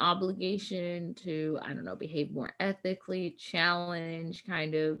have an obligation to, I don't know, behave more ethically, challenge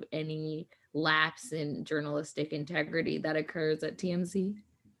kind of any lapse in journalistic integrity that occurs at TMZ?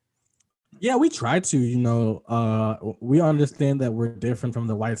 Yeah, we try to, we understand that we're different from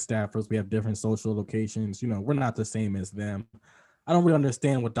the white staffers. We have different social locations. We're not the same as them. I don't really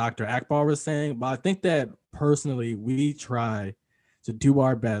understand what Dr. Akbar was saying, but I think that personally, we try to do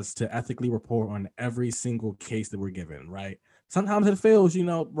our best to ethically report on every single case that we're given, right? Sometimes it fails.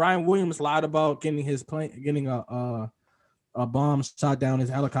 Brian Williams lied about getting a bomb shot down his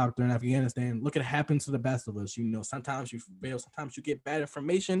helicopter in Afghanistan. Look, it happens to the best of us. Sometimes you fail, sometimes you get bad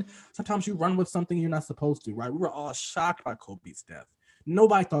information, sometimes you run with something you're not supposed to, right? We were all shocked by Kobe's death.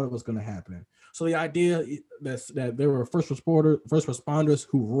 Nobody thought it was going to happen. So the idea that there were first responders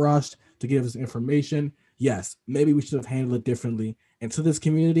who rushed to give us information, yes, maybe we should have handled it differently. And to this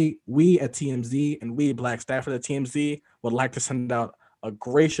community, we at TMZ and we Black staff at TMZ would like to send out a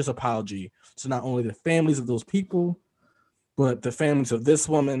gracious apology to not only the families of those people, but the families of this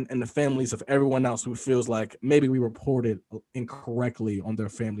woman and the families of everyone else who feels like maybe we reported incorrectly on their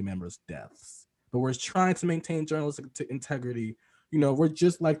family members' deaths. But we're trying to maintain journalistic integrity. We're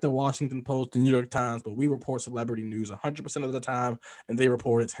just like the Washington Post, the New York Times, but we report celebrity news 100% of the time, and they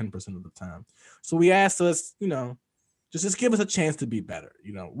report it 10% of the time. So we asked us, just give us a chance to be better.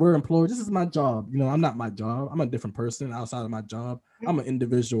 We're employed. This is my job. I'm not my job. I'm a different person outside of my job. I'm an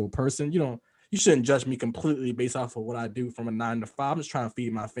individual person. You shouldn't judge me completely based off of what I do from a 9 to 5. I'm just trying to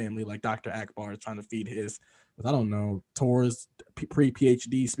feed my family like Dr. Akbar is trying to feed his, with, I don't know, tours,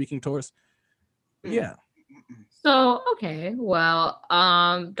 pre-PhD speaking tours. Yeah. So, okay. Well,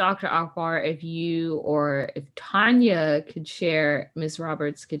 Dr. Akbar, if you or if Tanya could share, Ms.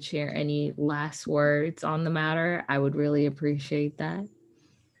 Roberts could share any last words on the matter, I would really appreciate that.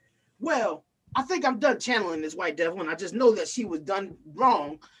 Well, I think I'm done channeling this white devil, and I just know that she was done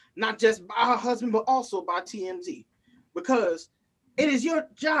wrong, not just by her husband, but also by TMZ, because it is your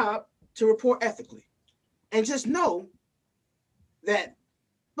job to report ethically. And just know that,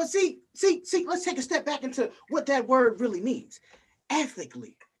 but see, let's take a step back into what that word really means.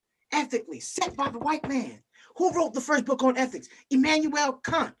 Ethically, set by the white man. Who wrote the first book on ethics? Immanuel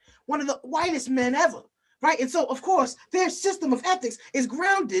Kant, one of the whitest men ever, right? And so, of course, their system of ethics is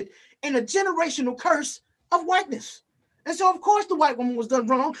grounded in a generational curse of whiteness. And so, of course, the white woman was done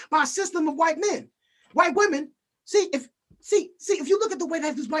wrong by a system of white men. White women, see, if See, if you look at the way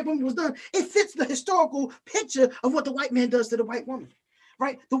that this white woman was done, it fits the historical picture of what the white man does to the white woman,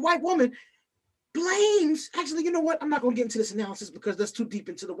 right? The white woman blames, actually, you know what? I'm not going to get into this analysis because that's too deep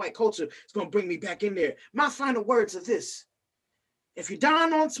into the white culture. It's going to bring me back in there. My final words are this. If you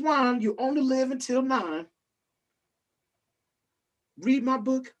dine on swine, you only live until 9. Read my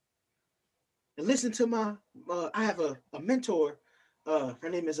book and listen to my, I have a mentor. Her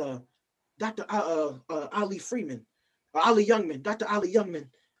name is Dr. Ali Freeman, or Ali Youngman. Dr. Ali Youngman.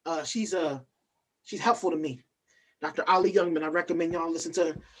 She's helpful to me. Dr. Ali Youngman. I recommend y'all listen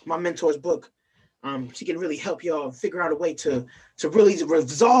to my mentor's book. She can really help y'all figure out a way to really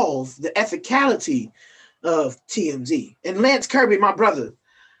resolve the ethicality of TMZ. And Lance Kirby, my brother,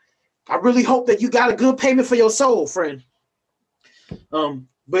 I really hope that you got a good payment for your soul, friend.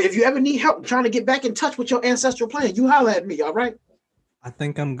 But if you ever need help trying to get back in touch with your ancestral plane, you holler at me, all right? I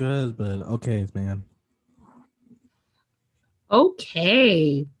think I'm good, but okay, man.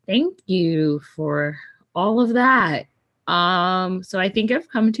 Okay, thank you for all of that. So I think I've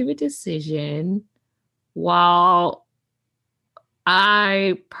come to a decision. While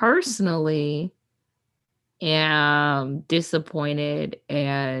I personally am disappointed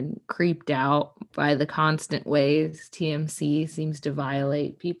and creeped out by the constant ways TMZ seems to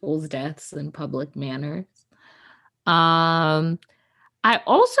violate people's deaths in public manners, I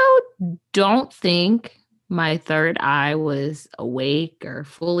also don't think my third eye was awake or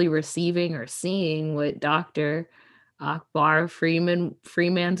fully receiving or seeing what Dr. Akbar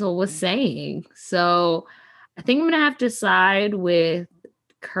Fremantle was saying. So I think I'm going to have to side with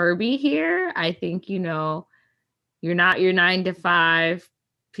Kirby here. I think, you're not your 9 to 5.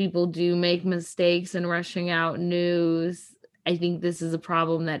 People do make mistakes in rushing out news. I think this is a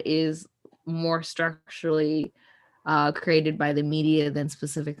problem that is more structurally created by the media than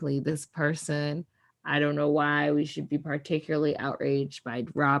specifically this person. I don't know why we should be particularly outraged by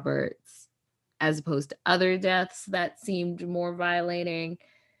Roberts as opposed to other deaths that seemed more violating.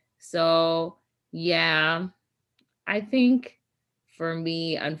 So, yeah, I think for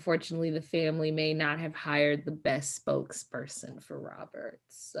me, unfortunately, the family may not have hired the best spokesperson for Roberts.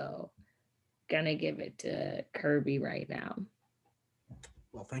 So, gonna give it to Kirby right now.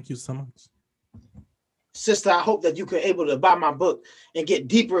 Well, thank you so much. Sister, I hope that you could able to buy my book and get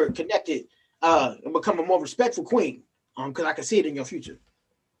deeper connected and become a more respectful queen. Because I can see it in your future.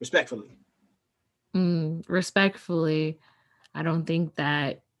 Respectfully. Respectfully, I don't think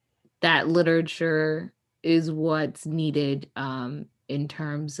that literature is what's needed in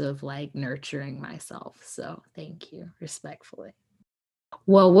terms of like nurturing myself. So thank you, respectfully.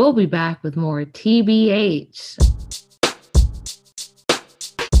 Well, we'll be back with more TBH.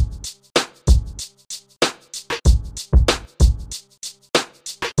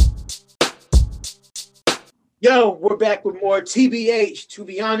 Yo, we're back with more TBH. To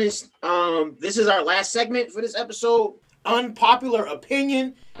be honest, this is our last segment for this episode. Unpopular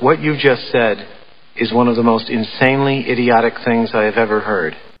opinion. What you just said is one of the most insanely idiotic things I have ever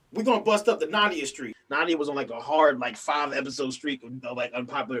heard. We're going to bust up the Nadia streak. Nadia was on like a hard 5-episode streak of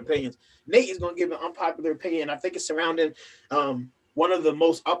unpopular opinions. Nate is going to give an unpopular opinion. I think it's surrounding one of the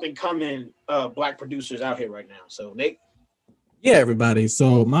most up-and-coming Black producers out here right now. So, Nate? Yeah, everybody.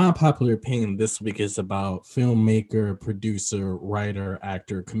 So my unpopular opinion this week is about filmmaker, producer, writer,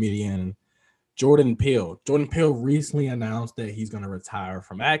 actor, comedian Jordan Peele. Jordan Peele recently announced that he's going to retire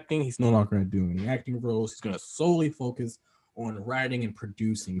from acting. He's no longer going to do any acting roles. He's going to solely focus on writing and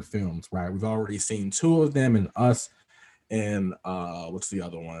producing films, right? We've already seen 2 of them in Us and what's the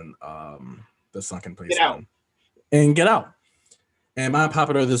other one? The Sunken Place. Get Out. And Get Out. And my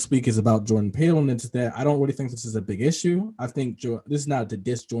unpopular this week is about Jordan Peele, and it's that I don't really think this is a big issue. I think this is not to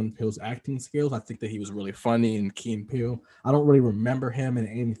diss Jordan Peele's acting skills. I think that he was really funny in Key and Peele. I don't really remember him in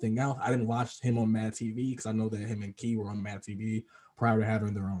anything else. I didn't watch him on Mad TV because I know that him and Key were on Mad TV prior to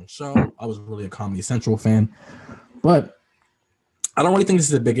having their own show. I was really a Comedy Central fan. But I don't really think this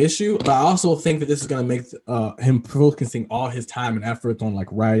is a big issue, but I also think that this is going to make him focusing all his time and effort on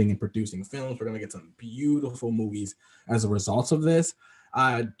writing and producing films. We're going to get some beautiful movies as a result of this.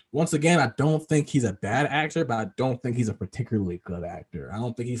 Once again, I don't think he's a bad actor, but I don't think he's a particularly good actor. I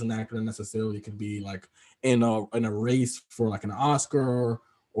don't think he's an actor that necessarily can be in a race for an Oscar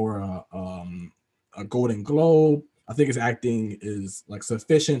or a Golden Globe. I think his acting is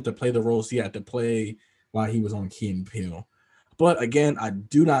sufficient to play the roles he had to play while he was on Key and Peele. But again, I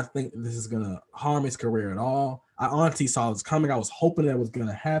do not think this is going to harm his career at all. I honestly saw this coming. I was hoping that was going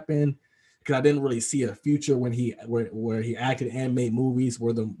to happen. because I didn't really see a future when where he acted and made movies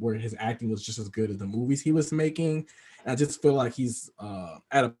where his acting was just as good as the movies he was making. And I just feel like he's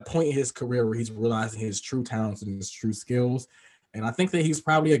at a point in his career where he's realizing his true talents and his true skills. And I think that he's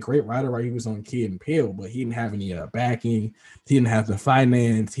probably a great writer while he was on Key and Peele, but he didn't have any backing. He didn't have the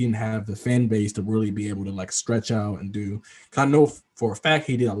finance. He didn't have the fan base to really be able to like stretch out and do. I know for a fact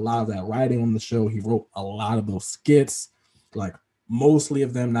he did a lot of that writing on the show. He wrote a lot of those skits, like mostly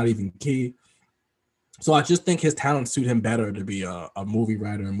of them, not even Key. So I just think his talents suit him better to be a movie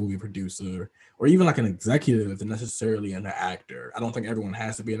writer, a movie producer, or even like an executive than necessarily an actor. I don't think everyone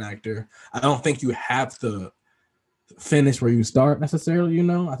has to be an actor. I don't think you have to finish where you start necessarily, you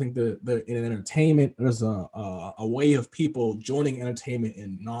know. I think the in entertainment, there's a way of people joining entertainment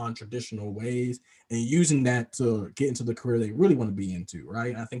in non-traditional ways and using that to get into the career they really want to be into,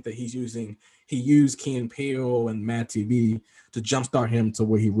 right? I think that he used Key and Peele and Mad TV to jumpstart him to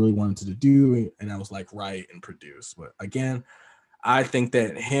what he really wanted to do, and I was like write and produce. But again, I think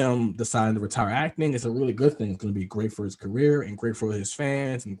that him deciding to retire acting is a really good thing. It's going to be great for his career and great for his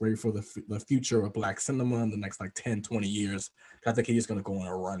fans and great for the future of Black cinema in the next like 10, 20 years. I think he's going to go on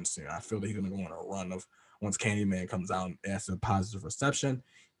a run soon. I feel that he's going to go on a run of once Candyman comes out and has a positive reception.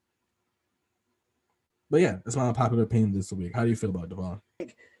 But yeah, that's my unpopular opinion this week. How do you feel about it,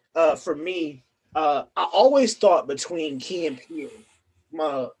 Devon? For me, I always thought between Key and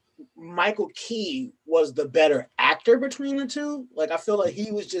Peele, Michael Key was the better actor between the two. Like I feel like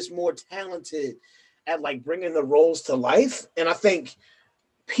he was just more talented at like bringing the roles to life. And I think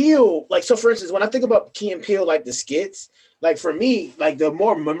Peele, like, so for instance, when I think about Key and Peele, like the skits, like for me, like the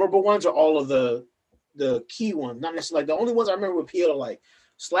more memorable ones are all of the Key ones. Not necessarily, like the only ones I remember with Peele are like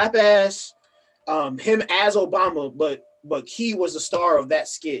Slap Ass, him as Obama, but Key was the star of that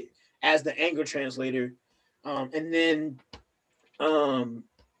skit as the anger translator. And then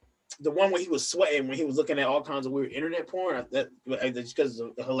the one where he was sweating when he was looking at all kinds of weird internet porn, that's because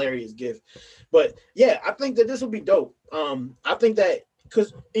of the hilarious gif. But yeah, I think that this will be dope. I think that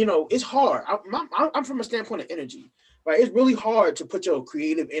because it's hard. I'm from a standpoint of energy, right? It's really hard to put your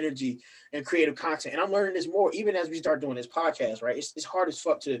creative energy and creative content, and I'm learning this more even as we start doing this podcast, right? It's hard as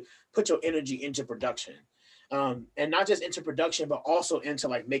fuck to put your energy into production. And not just into production, but also into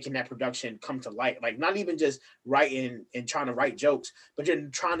like making that production come to light. Like not even just writing and trying to write jokes, but then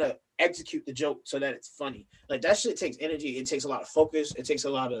trying to execute the joke so that it's funny. Like that shit takes energy. It takes a lot of focus. It takes a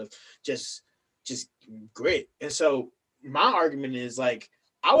lot of just grit. And so my argument is like,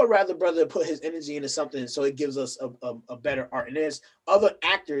 I would rather brother put his energy into something so it gives us a better art. And there's other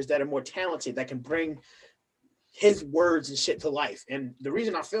actors that are more talented that can bring his words and shit to life. And the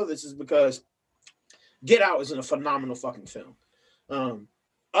reason I feel this is because Get Out is a phenomenal fucking film.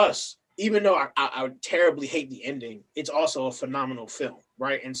 Us, even though I terribly hate the ending, it's also a phenomenal film,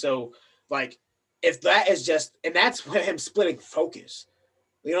 right? And so, like, if that is just, and that's when him splitting focus.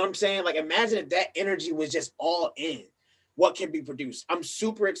 You know what I'm saying? Like, imagine if that energy was just all in. What can be produced? I'm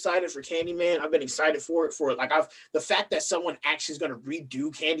super excited for Candyman. I've been excited for it the fact that someone actually is gonna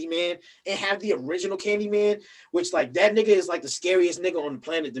redo Candyman and have the original Candyman, which like that nigga is like the scariest nigga on the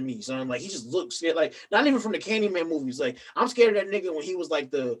planet to me, son. Like he just looks scared. Like not even from the Candyman movies. Like I'm scared of that nigga when he was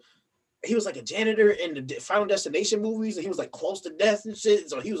like a janitor in the Final Destination movies, and he was like close to death and shit.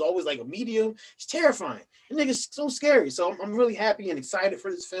 So he was always like a medium. He's terrifying. And nigga's so scary. So I'm really happy and excited for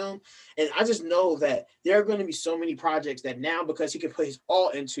this film. And I just know that there are going to be so many projects that now, because he can put his all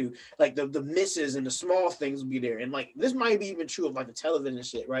into, like the misses and the small things will be there. And like this might be even true of like the television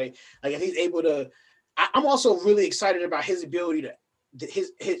shit, right? Like if he's able to, I'm also really excited about his ability to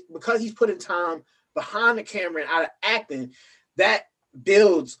his because he's putting time behind the camera and out of acting, that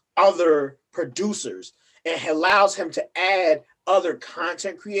builds other producers and allows him to add other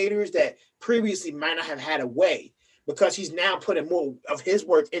content creators that previously might not have had a way, because he's now putting more of his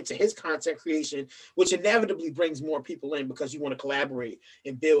work into his content creation, which inevitably brings more people in because you want to collaborate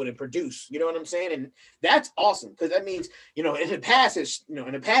and build and produce. You know what I'm saying? And that's awesome, because that means, in the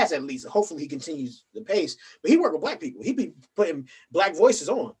past, at least, hopefully he continues the pace, but he worked with Black people. He be putting Black voices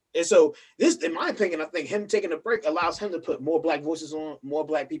on. And so this, in my opinion, I think him taking a break allows him to put more Black voices on, more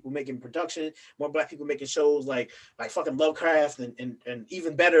Black people making production, more Black people making shows like fucking Lovecraft and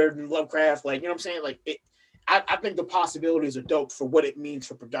even better than Lovecraft. Like, you know what I'm saying? Like I think the possibilities are dope for what it means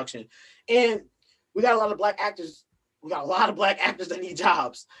for production. And we got a lot of Black actors. We got a lot of Black actors that need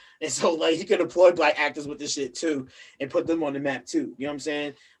jobs. And so like he could employ Black actors with this shit too and put them on the map too. You know what I'm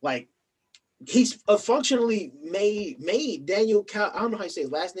saying? Like he's functionally made Daniel I don't know how you say his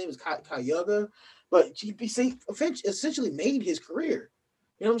last name is Kayaga, but he essentially made his career.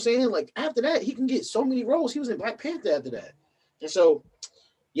 You know what I'm saying? Like after that, he can get so many roles. He was in Black Panther after that. And so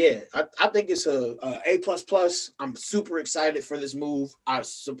Yeah, I think it's a A++. I'm super excited for this move. I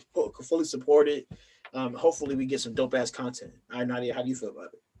fully support it. Hopefully we get some dope ass content. All right, Nadia, how do you feel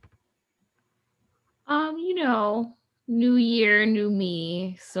about it? You know, new year, new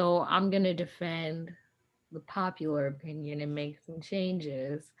me. So I'm gonna defend the popular opinion and make some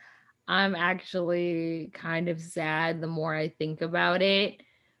changes. I'm actually kind of sad the more I think about it.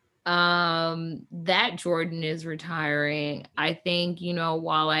 That Jordan is retiring. I think,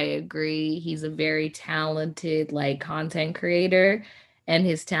 while I agree he's a very talented like content creator and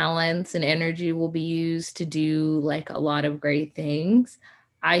his talents and energy will be used to do like a lot of great things.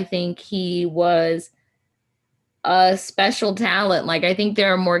 I think he was a special talent. Like I think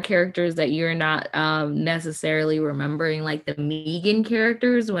there are more characters that you're not necessarily remembering, like the Megan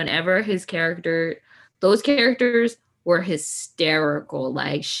characters. Whenever those characters were hysterical.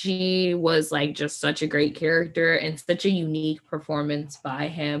 Like she was like just such a great character and such a unique performance by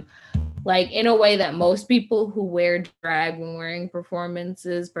him. Like in a way that most people who wear drag when wearing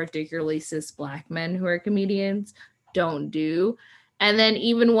performances, particularly cis Black men who are comedians, don't do. And then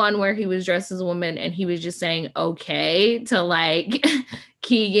even one where he was dressed as a woman and he was just saying okay to like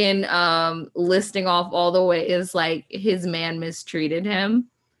Keegan listing off all the ways like his man mistreated him.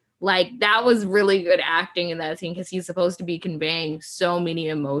 Like that was really good acting in that scene because he's supposed to be conveying so many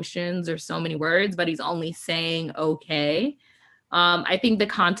emotions or so many words, but he's only saying okay. I think the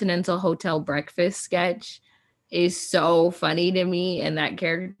Continental Hotel breakfast sketch is so funny to me, and that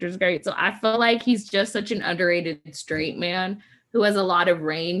character's great. So I feel like he's just such an underrated straight man who has a lot of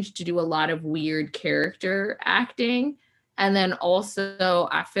range to do a lot of weird character acting. And then also,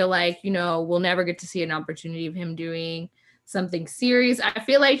 I feel like, we'll never get to see an opportunity of him doing something serious. I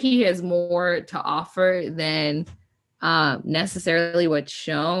feel like he has more to offer than necessarily what's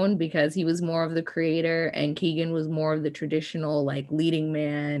shown because he was more of the creator and Keegan was more of the traditional like leading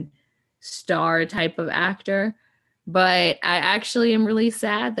man star type of actor. But I actually am really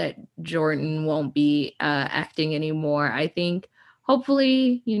sad that Jordan won't be acting anymore. I think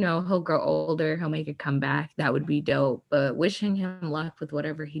hopefully, he'll grow older, he'll make a comeback. That would be dope. But wishing him luck with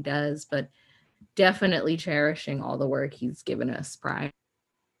whatever he does, but definitely cherishing all the work he's given us prior.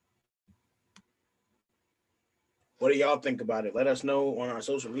 What do y'all think about it? Let us know on our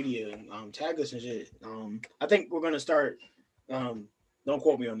social media and tag us and shit. I think we're gonna start. Don't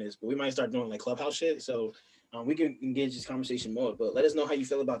quote me on this, but we might start doing like clubhouse shit, so we can engage this conversation more. But let us know how you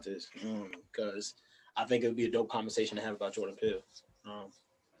feel about this, because I think it would be a dope conversation to have about Jordan Peele. All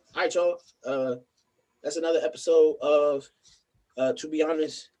right, y'all. That's another episode of To Be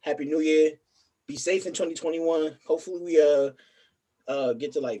Honest. Happy New Year. Be safe in 2021. Hopefully we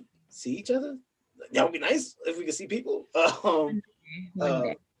get to like see each other. That would be nice if we could see people.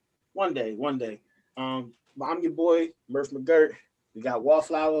 One day. I'm your boy, Murph McGirt. We got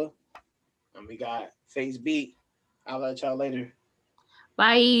Wallflower. And we got Face Beat. I'll let y'all later.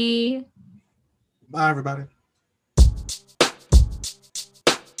 Bye. Bye, everybody.